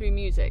now, is through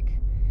music.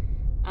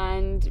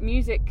 And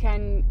music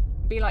can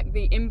be like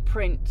the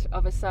imprint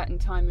of a certain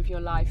time of your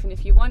life, and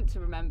if you want to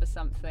remember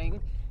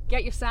something,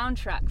 get your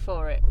soundtrack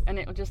for it, and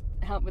it'll just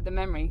help with the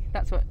memory.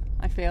 That's what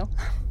I feel.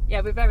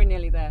 Yeah, we're very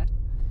nearly there.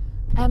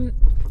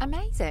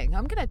 Amazing.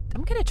 I'm gonna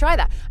try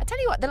that. I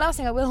tell you what, the last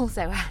thing I will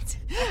also add,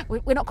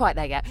 we're not quite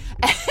there yet,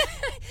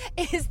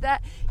 is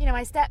that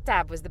my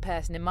stepdad was the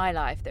person in my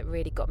life that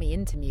really got me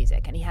into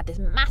music, and he had this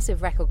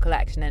massive record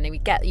collection, and he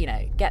would get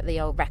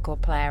the old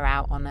record player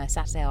out on a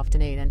Saturday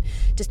afternoon and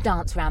just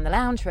dance around the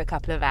lounge for a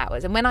couple of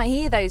hours. And when I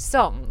hear those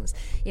songs,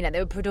 they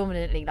were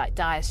predominantly like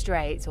Dire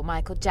Straits or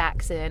Michael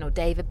Jackson or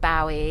David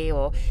Bowie,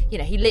 or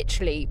he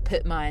literally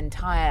put my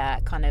entire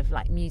kind of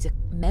like music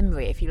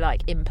memory, if you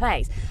like, in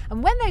place.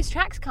 And when those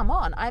tracks come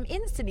on, I'm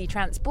instantly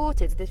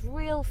transported to this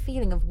real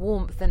feeling of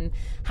warmth and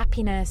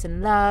happiness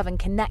and love and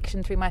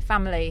connection through my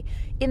family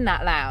in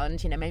that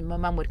lounge. Maybe my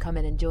mum would come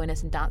in and join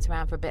us and dance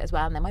around for a bit as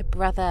well, and then my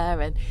brother,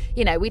 and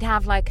we'd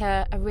have like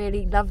a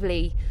really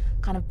lovely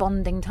kind of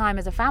bonding time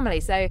as a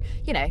family. So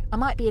I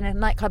might be in a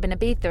nightclub in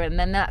Ibiza, and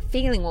then that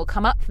feeling will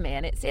come up for me,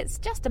 and it's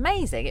just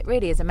amazing. It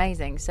really is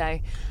amazing. So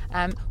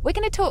we're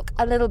going to talk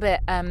a little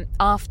bit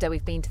after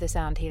we've been to the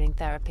sound healing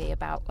therapy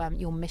about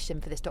your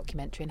mission for this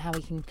documentary and how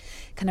we can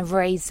kind of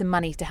raise some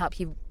money to help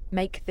you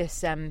make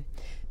this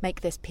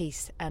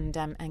piece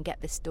and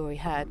get this story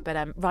heard.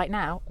 But right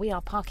now we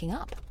are parking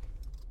up.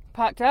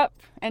 Parked up,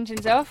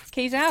 engines off,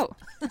 keys out.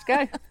 Let's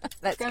go.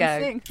 Let's go.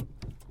 And sing.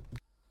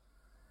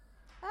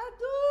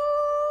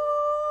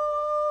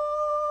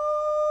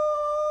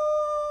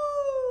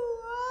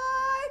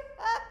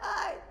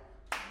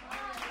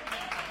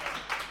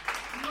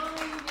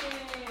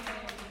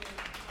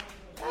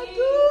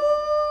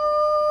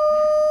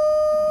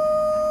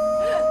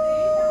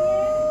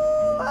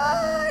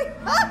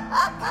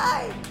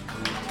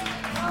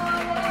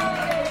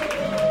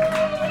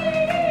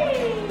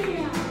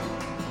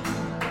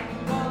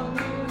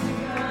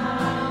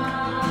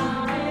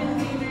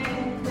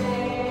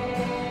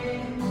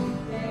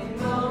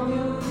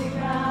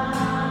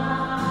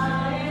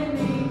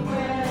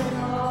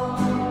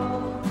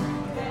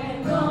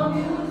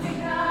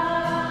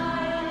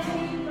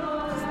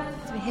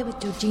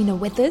 Gina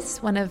Withers,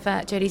 one of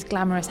Jody's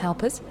glamorous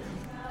helpers.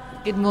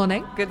 Good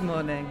morning. Good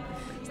morning.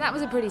 So that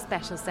was a pretty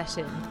special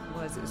session.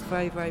 It was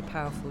very, very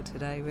powerful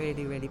today.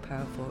 Really, really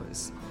powerful. It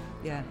was,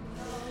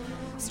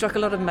 struck a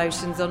lot of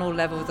emotions on all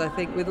levels, I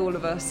think, with all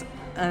of us,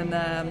 and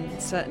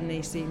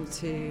certainly seemed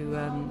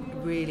to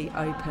really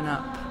open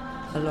up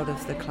a lot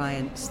of the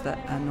clients that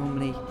are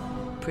normally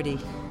pretty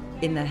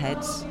in their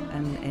heads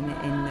and in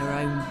their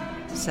own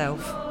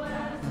self.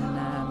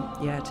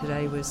 And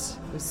today was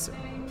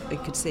we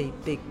could see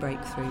big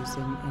breakthroughs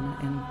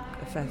in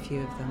a fair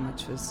few of them,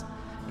 which was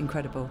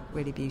incredible,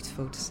 really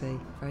beautiful to see,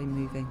 very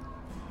moving.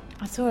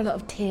 I saw a lot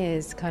of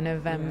tears kind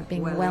of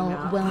being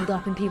welled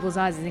up in people's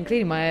eyes,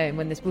 including my own,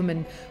 when this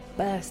woman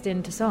burst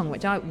into song,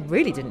 which I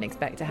really didn't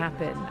expect to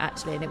happen,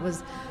 actually, and it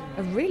was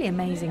a really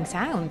amazing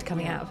sound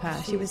coming out of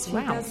her. She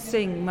does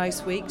sing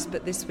most weeks,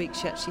 but this week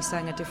she actually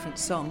sang a different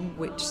song,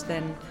 which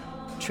then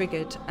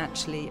triggered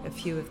actually a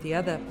few of the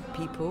other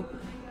people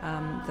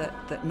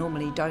that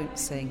normally don't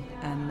sing,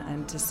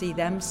 and to see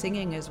them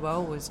singing as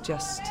well was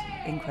just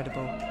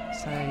incredible.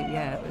 So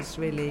yeah, it was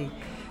really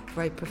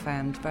very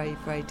profound, very,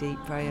 very deep,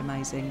 very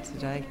amazing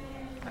today.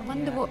 I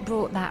wonder what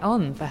brought that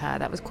on for her.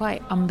 That was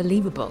quite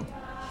unbelievable.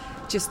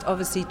 Just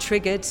obviously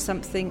triggered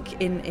something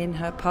in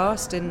her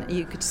past, and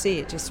you could see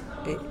it just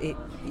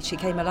she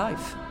came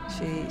alive.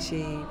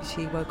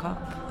 She woke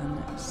up,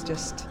 and it's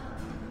just,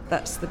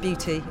 that's the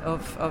beauty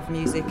of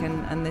music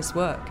and this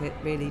work. It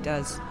really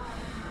does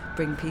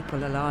bring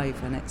people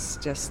alive, and it's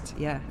just,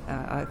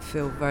 I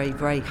feel very,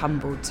 very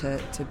humbled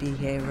to be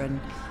here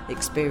and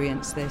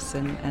experience this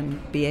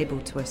and be able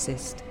to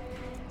assist.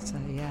 So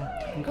yeah.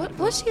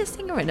 Was she a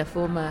singer in a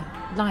former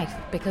life?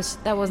 Because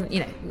that wasn't,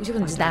 she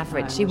wasn't just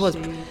average. She was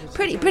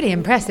pretty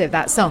impressive,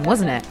 that song,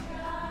 wasn't it?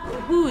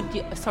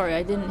 Sorry,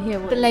 I didn't hear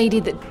the lady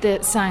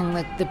that sang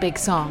the big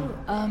song.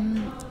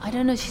 I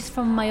don't know. She's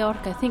from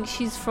Mallorca. I think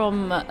she's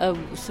from a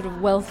sort of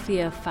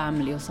wealthier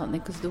family or something,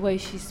 because the way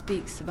she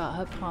speaks about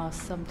her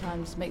past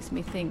sometimes makes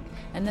me think.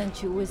 And then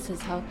she always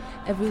says how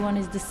everyone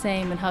is the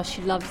same and how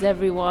she loves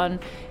everyone,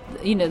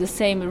 the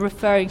same.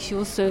 Referring, she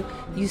also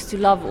used to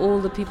love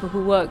all the people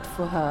who worked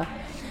for her.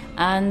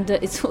 And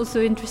it's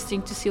also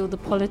interesting to see all the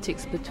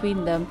politics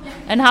between them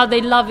and how they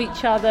love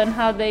each other and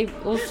how they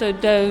also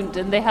don't,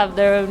 and they have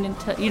their own,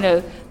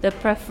 their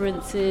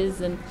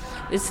preferences. And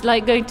it's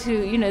like going to,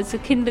 it's a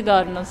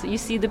kindergarten. Also, you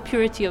see the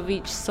purity of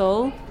each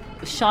soul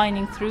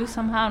shining through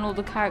somehow, and all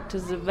the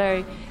characters are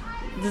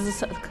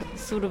there's a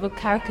sort of a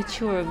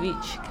caricature of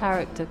each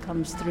character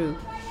comes through.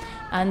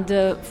 And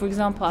for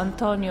example,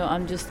 Antonio,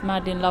 I'm just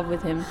mad in love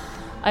with him.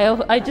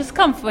 I just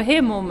come for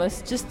him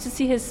almost, just to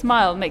see his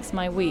smile makes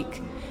my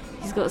week.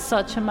 He's got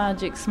such a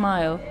magic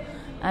smile,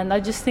 and I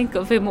just think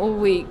of him all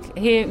week.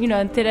 Here,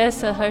 and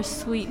Teresa, her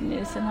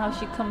sweetness and how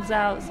she comes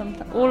out.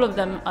 All of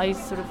them, I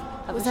sort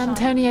of. Was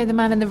Antonio the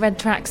man in the red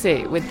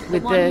tracksuit with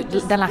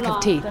the lack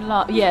of teeth?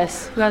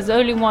 Yes, who has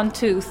only one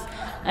tooth,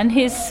 and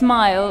his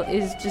smile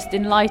is just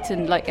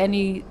enlightened, like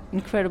any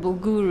incredible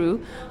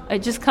guru. I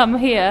just come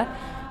here,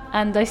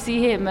 and I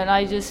see him, and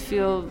I just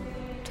feel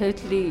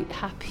totally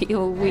happy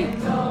all week.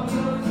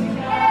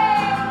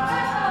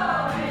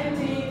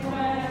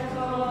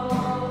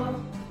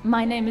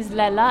 My name is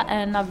Lela,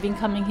 and I've been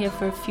coming here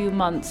for a few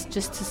months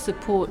just to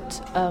support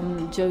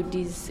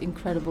Jody's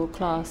incredible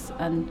class,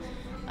 and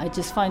I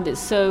just find it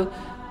so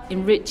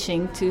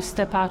enriching to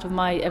step out of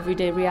my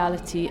everyday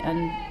reality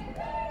and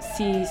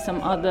see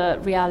some other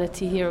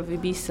reality here of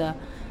Ibiza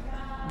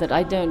that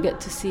I don't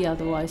get to see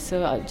otherwise.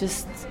 So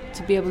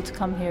to be able to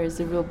come here is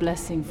a real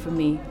blessing for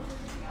me,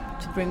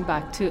 to bring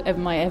back to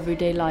my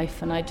everyday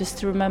life, and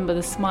to remember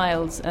the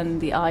smiles and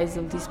the eyes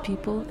of these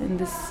people in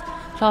this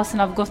class,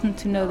 and I've gotten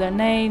to know their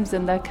names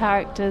and their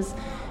characters.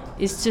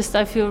 It's just,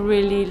 I feel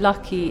really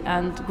lucky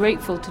and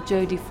grateful to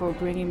Jody for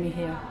bringing me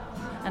here.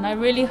 And I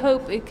really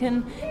hope it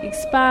can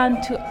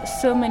expand to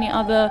so many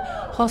other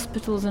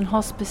hospitals and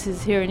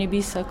hospices here in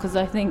Ibiza, because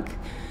I think,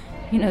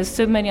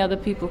 so many other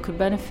people could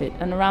benefit.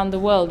 And around the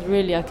world,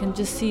 really, I can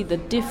just see the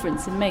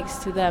difference it makes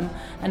to them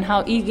and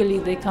how eagerly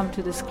they come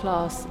to this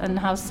class, and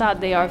how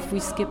sad they are if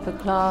we skip a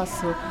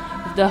class or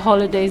if the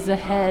holiday's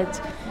ahead.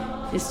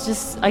 It's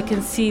just, I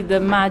can see the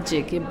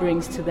magic it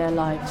brings to their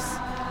lives.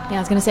 Yeah, I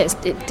was going to say,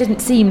 it didn't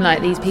seem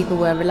like these people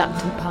were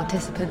reluctant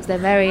participants. They're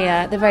very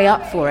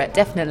up for it,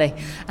 definitely.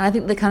 And I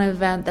think the kind of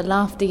the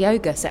laughter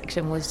yoga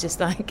section was just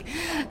like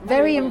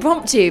very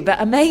impromptu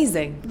but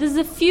amazing. There's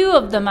a few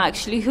of them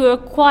actually who are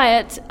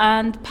quiet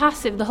and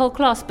passive the whole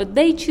class, but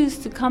they choose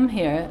to come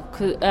here,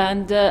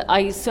 and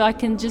I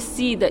can just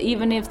see that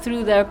even if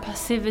through their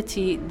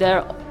passivity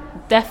they're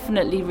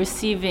definitely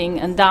receiving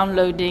and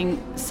downloading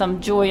some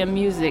joy and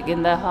music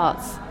in their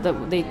hearts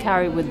that they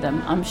carry with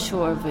them. I'm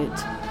sure of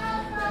it.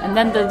 And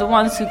then they're the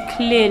ones who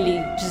clearly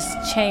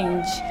just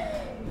change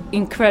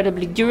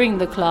incredibly during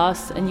the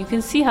class, and you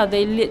can see how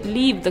they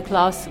leave the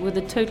class with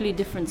a totally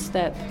different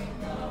step.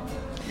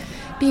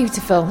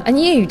 Beautiful. And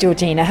you,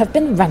 Georgina, have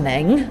been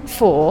running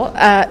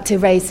to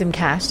raise some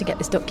cash to get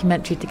this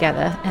documentary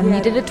together, and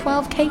you did a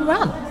 12k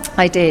run.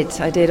 I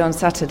did on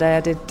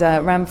Saturday. I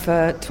ran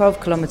for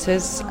 12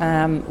 kilometres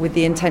with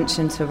the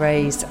intention to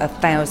raise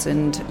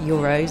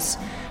 €1,000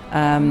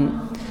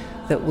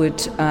 that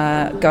would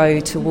go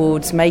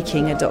towards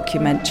making a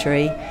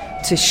documentary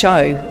to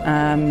show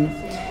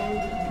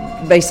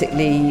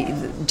basically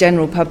the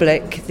general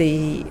public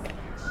the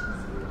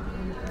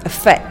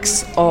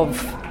effects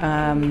of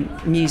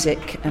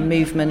music and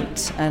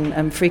movement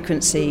and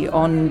frequency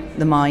on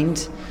the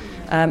mind,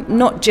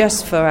 not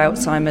just for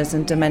Alzheimer's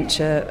and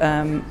dementia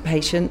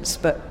patients,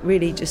 but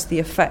really just the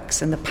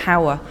effects and the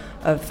power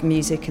of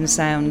music and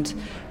sound,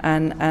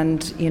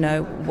 and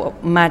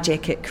what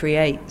magic it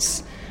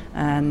creates,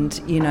 and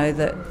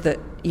that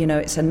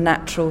it's a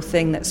natural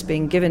thing that's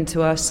been given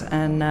to us,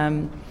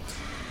 and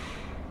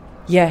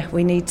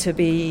we need to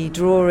be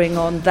drawing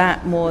on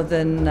that more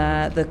than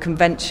the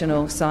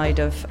conventional side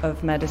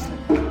of medicine.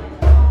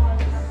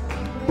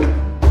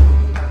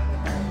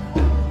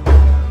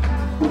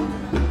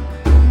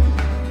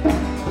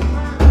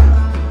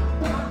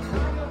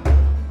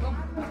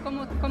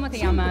 ¿Cómo te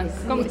llamas?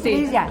 ¿Cómo?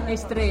 Estrella. Sí,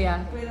 Estrella.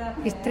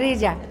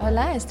 Estrella.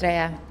 Hola,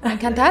 Estrella.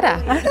 Encantada.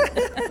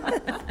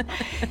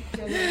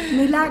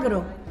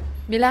 Milagro.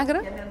 ¿Milagro?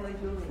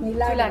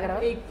 Milagro.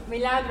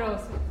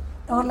 Milagros.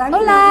 Hola. Hola.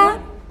 Milagro.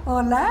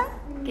 Hola.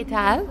 ¿Qué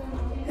tal?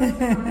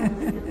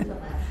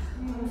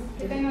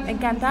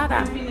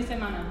 Encantada. Fin de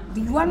semana.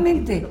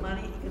 Igualmente.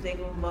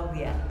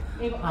 Gracias.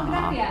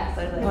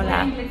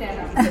 Hola.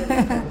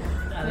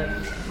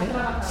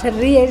 Se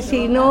ríe,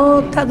 si no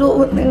está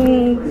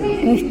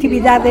en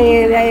actividad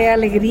de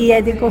alegría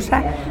y de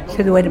cosas,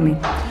 se duerme.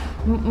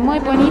 Muy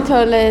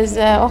bonito los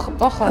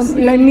ojos.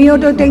 El mío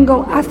lo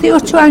tengo, hace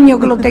 8 años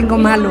que lo tengo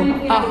malo.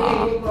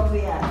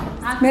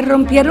 Me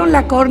rompieron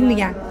la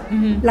córnea.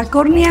 La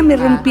córnea me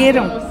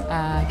rompieron.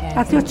 Okay.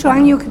 Hace 8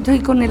 años que estoy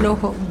con el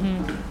ojo.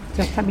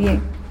 Ya está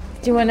bien.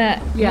 Do you want to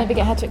maybe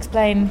get her to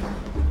explain?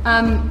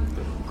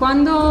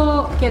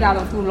 ¿Cuándo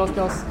quedaron tú los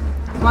dos?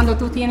 ¿Cuando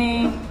tú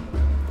tienes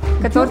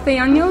 14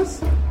 años?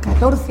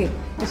 14.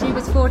 She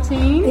was 14.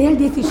 Él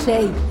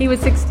 16. He was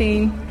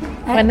 16.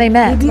 When they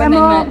met.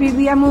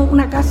 Vivíamos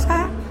una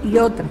casa y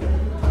otra,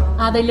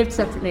 They lived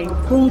separately.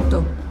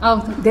 juntos. Oh,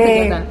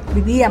 together.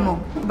 Vivíamos.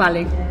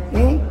 Vale.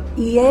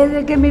 Y él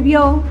el que me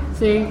vio,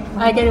 Sí.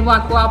 Hay que ir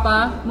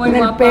guapa, muy con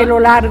el guapa. pelo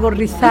largo,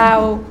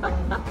 rizado.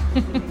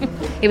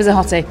 He was a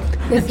hottie.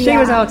 She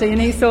was out and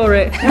he saw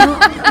it.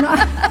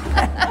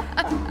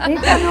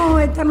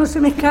 Esta no se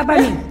me escapa a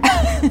mí.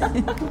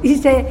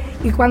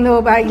 Y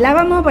cuando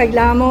bailábamos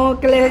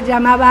que le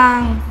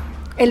llamaban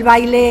el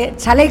baile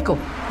chaleco.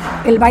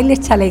 El baile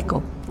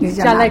chaleco. les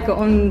llamaban. Chaleco,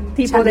 un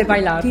tipo de Chaleco,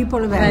 bailar. tipo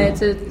de bailar.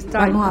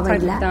 Vamos a type of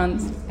bailar.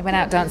 dance. They went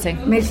out dancing.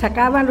 Me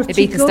sacaban los Ibiza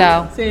chicos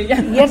style. Sí.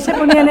 y él se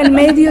ponía en el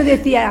medio y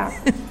decía,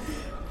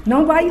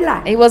 no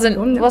baila. He wasn't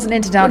into Pues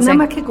dancing. nada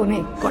más que con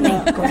él.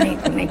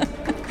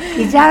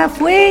 Y ya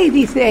fue y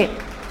dice,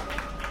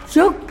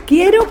 yo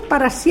quiero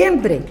para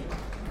siempre,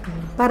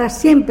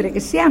 que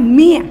seas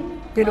mía,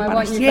 pero I para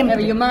want you forever.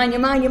 siempre.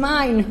 You're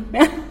mine.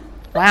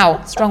 Wow,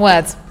 strong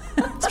words.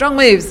 Strong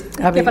moves.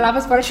 A ¿Qué ver.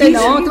 palabras fuertes? Sí,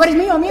 No, sí. tú eres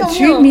mío.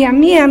 Sí,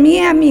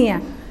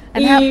 mía.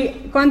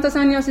 ¿Y cuántos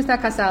años está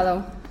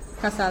casada?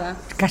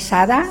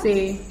 ¿Casada?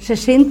 Sí.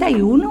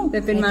 61.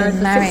 They've been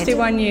They've married been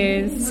for married. 61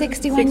 years.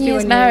 61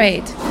 years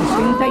married.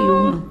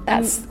 61.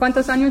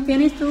 ¿Cuántos años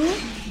tienes tú?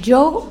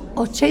 Yo,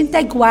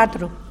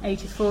 84.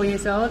 84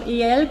 years old.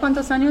 ¿Y él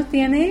cuántos años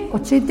tiene?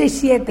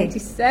 87.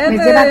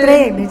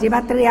 87. Me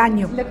lleva 3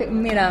 años.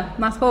 Mira,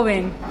 más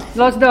joven.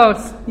 Los dos.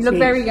 You look Sí.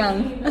 very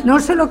young. No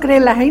se lo cree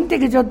la gente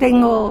que yo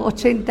tengo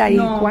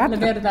 84. No, de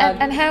verdad.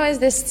 And how is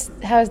this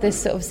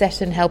sort of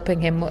session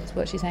helping him?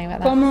 What's she saying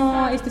about that?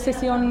 ¿Cómo esta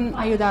sesión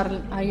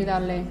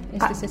ayudarle?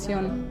 Esta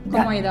sesión,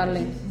 ¿cómo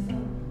ayudarle?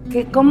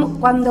 Que como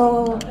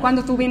cuando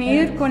Cuando tú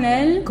vienes con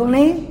él, con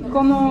él,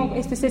 ¿cómo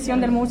esta sesión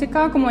de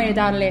música, cómo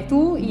ayudarle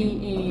tú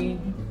y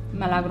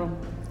Milagro?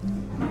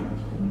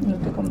 no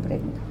te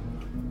comprendo.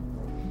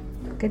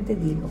 ¿Qué te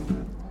digo?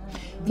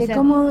 Que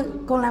como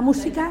con la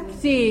música,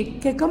 Sí,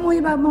 que cómo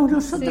íbamos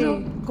nosotros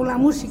Sí. con la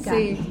música,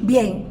 Sí.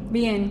 bien,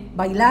 bien.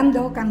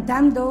 bailando,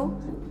 cantando,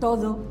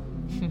 todo.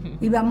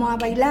 Íbamos a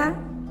bailar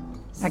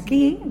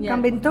aquí, en Yeah.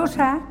 Can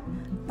Ventosa,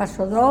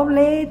 paso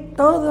doble,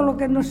 todo lo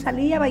que nos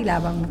salía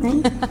bailábamos.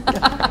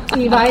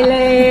 Y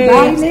baile,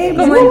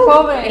 como el He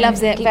joven.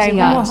 loves it very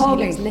como much. He joven.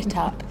 looks lit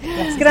up.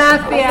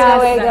 Gracias.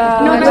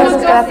 luego. Nos Muchas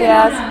vemos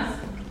gracias.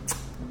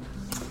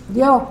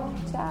 Dios.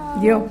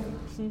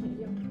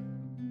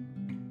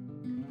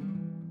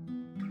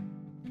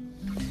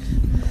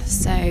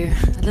 So,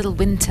 a little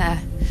winter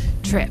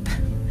trip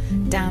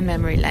down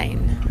memory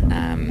lane.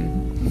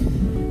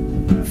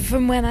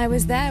 From when I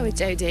was there with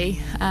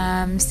Jody,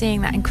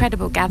 seeing that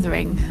incredible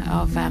gathering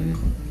of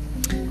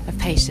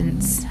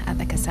patients at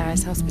the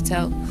Casares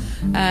Hospital.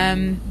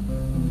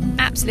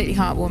 Absolutely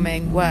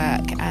heartwarming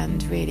work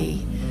and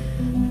really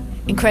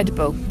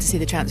incredible to see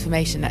the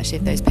transformation actually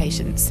of those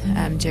patients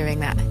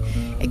during that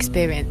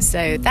experience.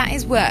 So that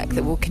is work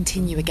that will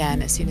continue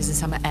again as soon as the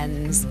summer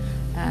ends.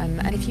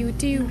 And if you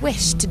do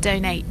wish to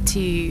donate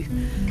to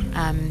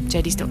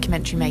Jody's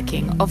documentary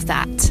making of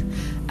that,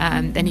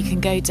 then you can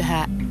go to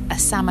her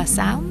Asama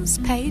Sounds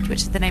page,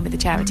 which is the name of the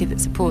charity that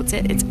supports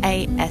it. It's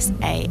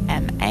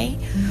ASAMA,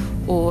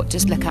 or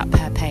just look up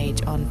her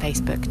page on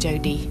Facebook,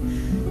 Jody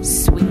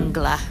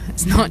Swingler.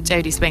 It's not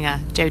Jody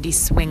Swinger, Jody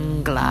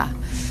Swingler,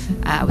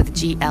 with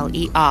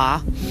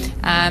GLER.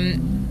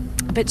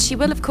 But she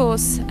will, of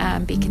course,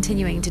 be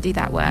continuing to do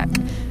that work,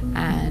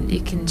 and you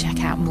can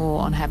check out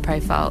more on her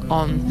profile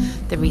on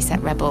the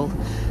Reset Rebel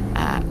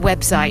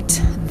website,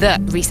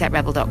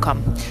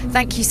 theresetrebel.com.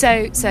 Thank you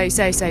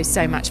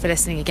so much for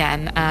listening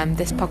again.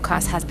 This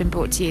podcast has been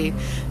brought to you,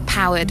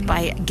 powered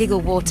by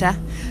Giggle Water.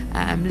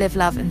 Live,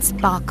 love and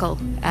sparkle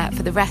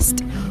for the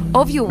rest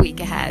of your week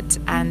ahead.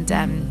 And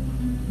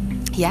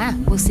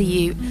we'll see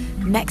you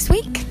next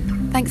week.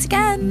 Thanks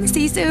again.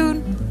 See you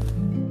soon.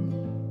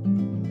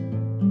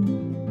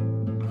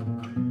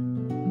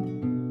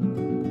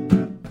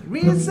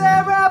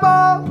 Reset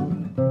Rebel.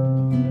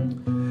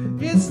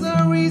 It's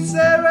the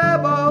Reset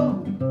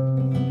Rebel.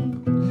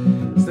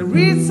 It's the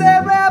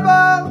Reset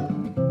Rebel.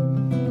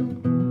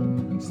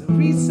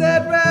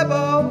 preset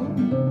rebel.